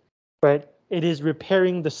 right? It is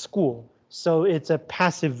repairing the school, so it's a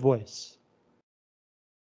passive voice.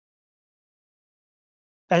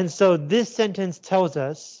 And so this sentence tells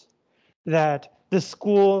us that the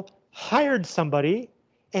school hired somebody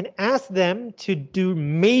and asked them to do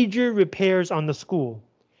major repairs on the school.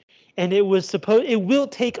 And it will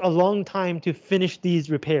take a long time to finish these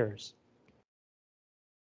repairs.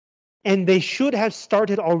 And they should have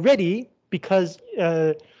started already because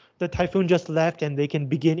the typhoon just left and they can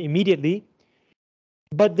begin immediately.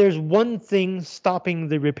 But there's one thing stopping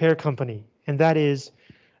the repair company, and that is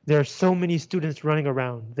there are so many students running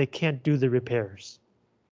around, they can't do the repairs.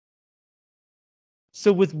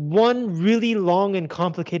 So with one really long and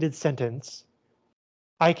complicated sentence,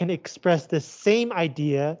 I can express the same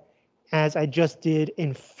idea as I just did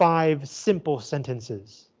in 5 simple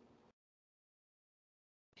sentences.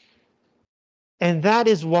 And that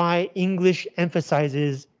is why English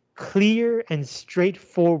emphasizes clear and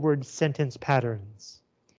straightforward sentence patterns.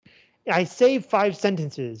 I say 5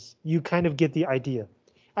 sentences, you kind of get the idea.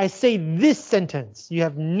 I say this sentence, you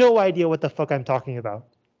have no idea what the fuck I'm talking about.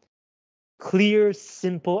 Clear,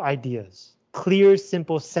 simple ideas, clear,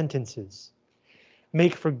 simple sentences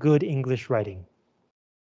make for good English writing.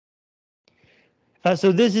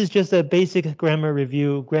 So this is just a basic grammar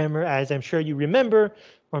review. Grammar, as I'm sure you remember,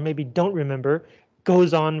 or maybe don't remember,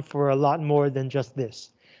 goes on for a lot more than just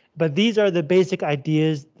this. But these are the basic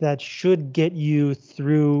ideas that should get you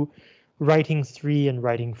through writing 3 and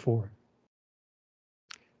writing 4.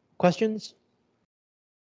 Questions?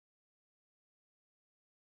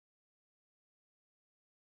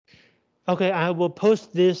 Okay, I will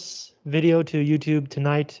post this video to YouTube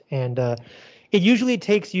tonight, and it usually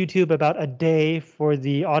takes YouTube about a day for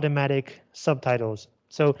the automatic subtitles.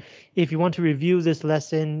 So if you want to review this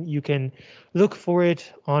lesson, you can look for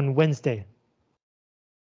it on Wednesday.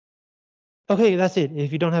 Okay, that's it.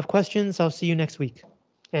 If you don't have questions, I'll see you next week.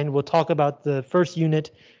 And we'll talk about the first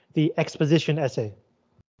unit, the exposition essay.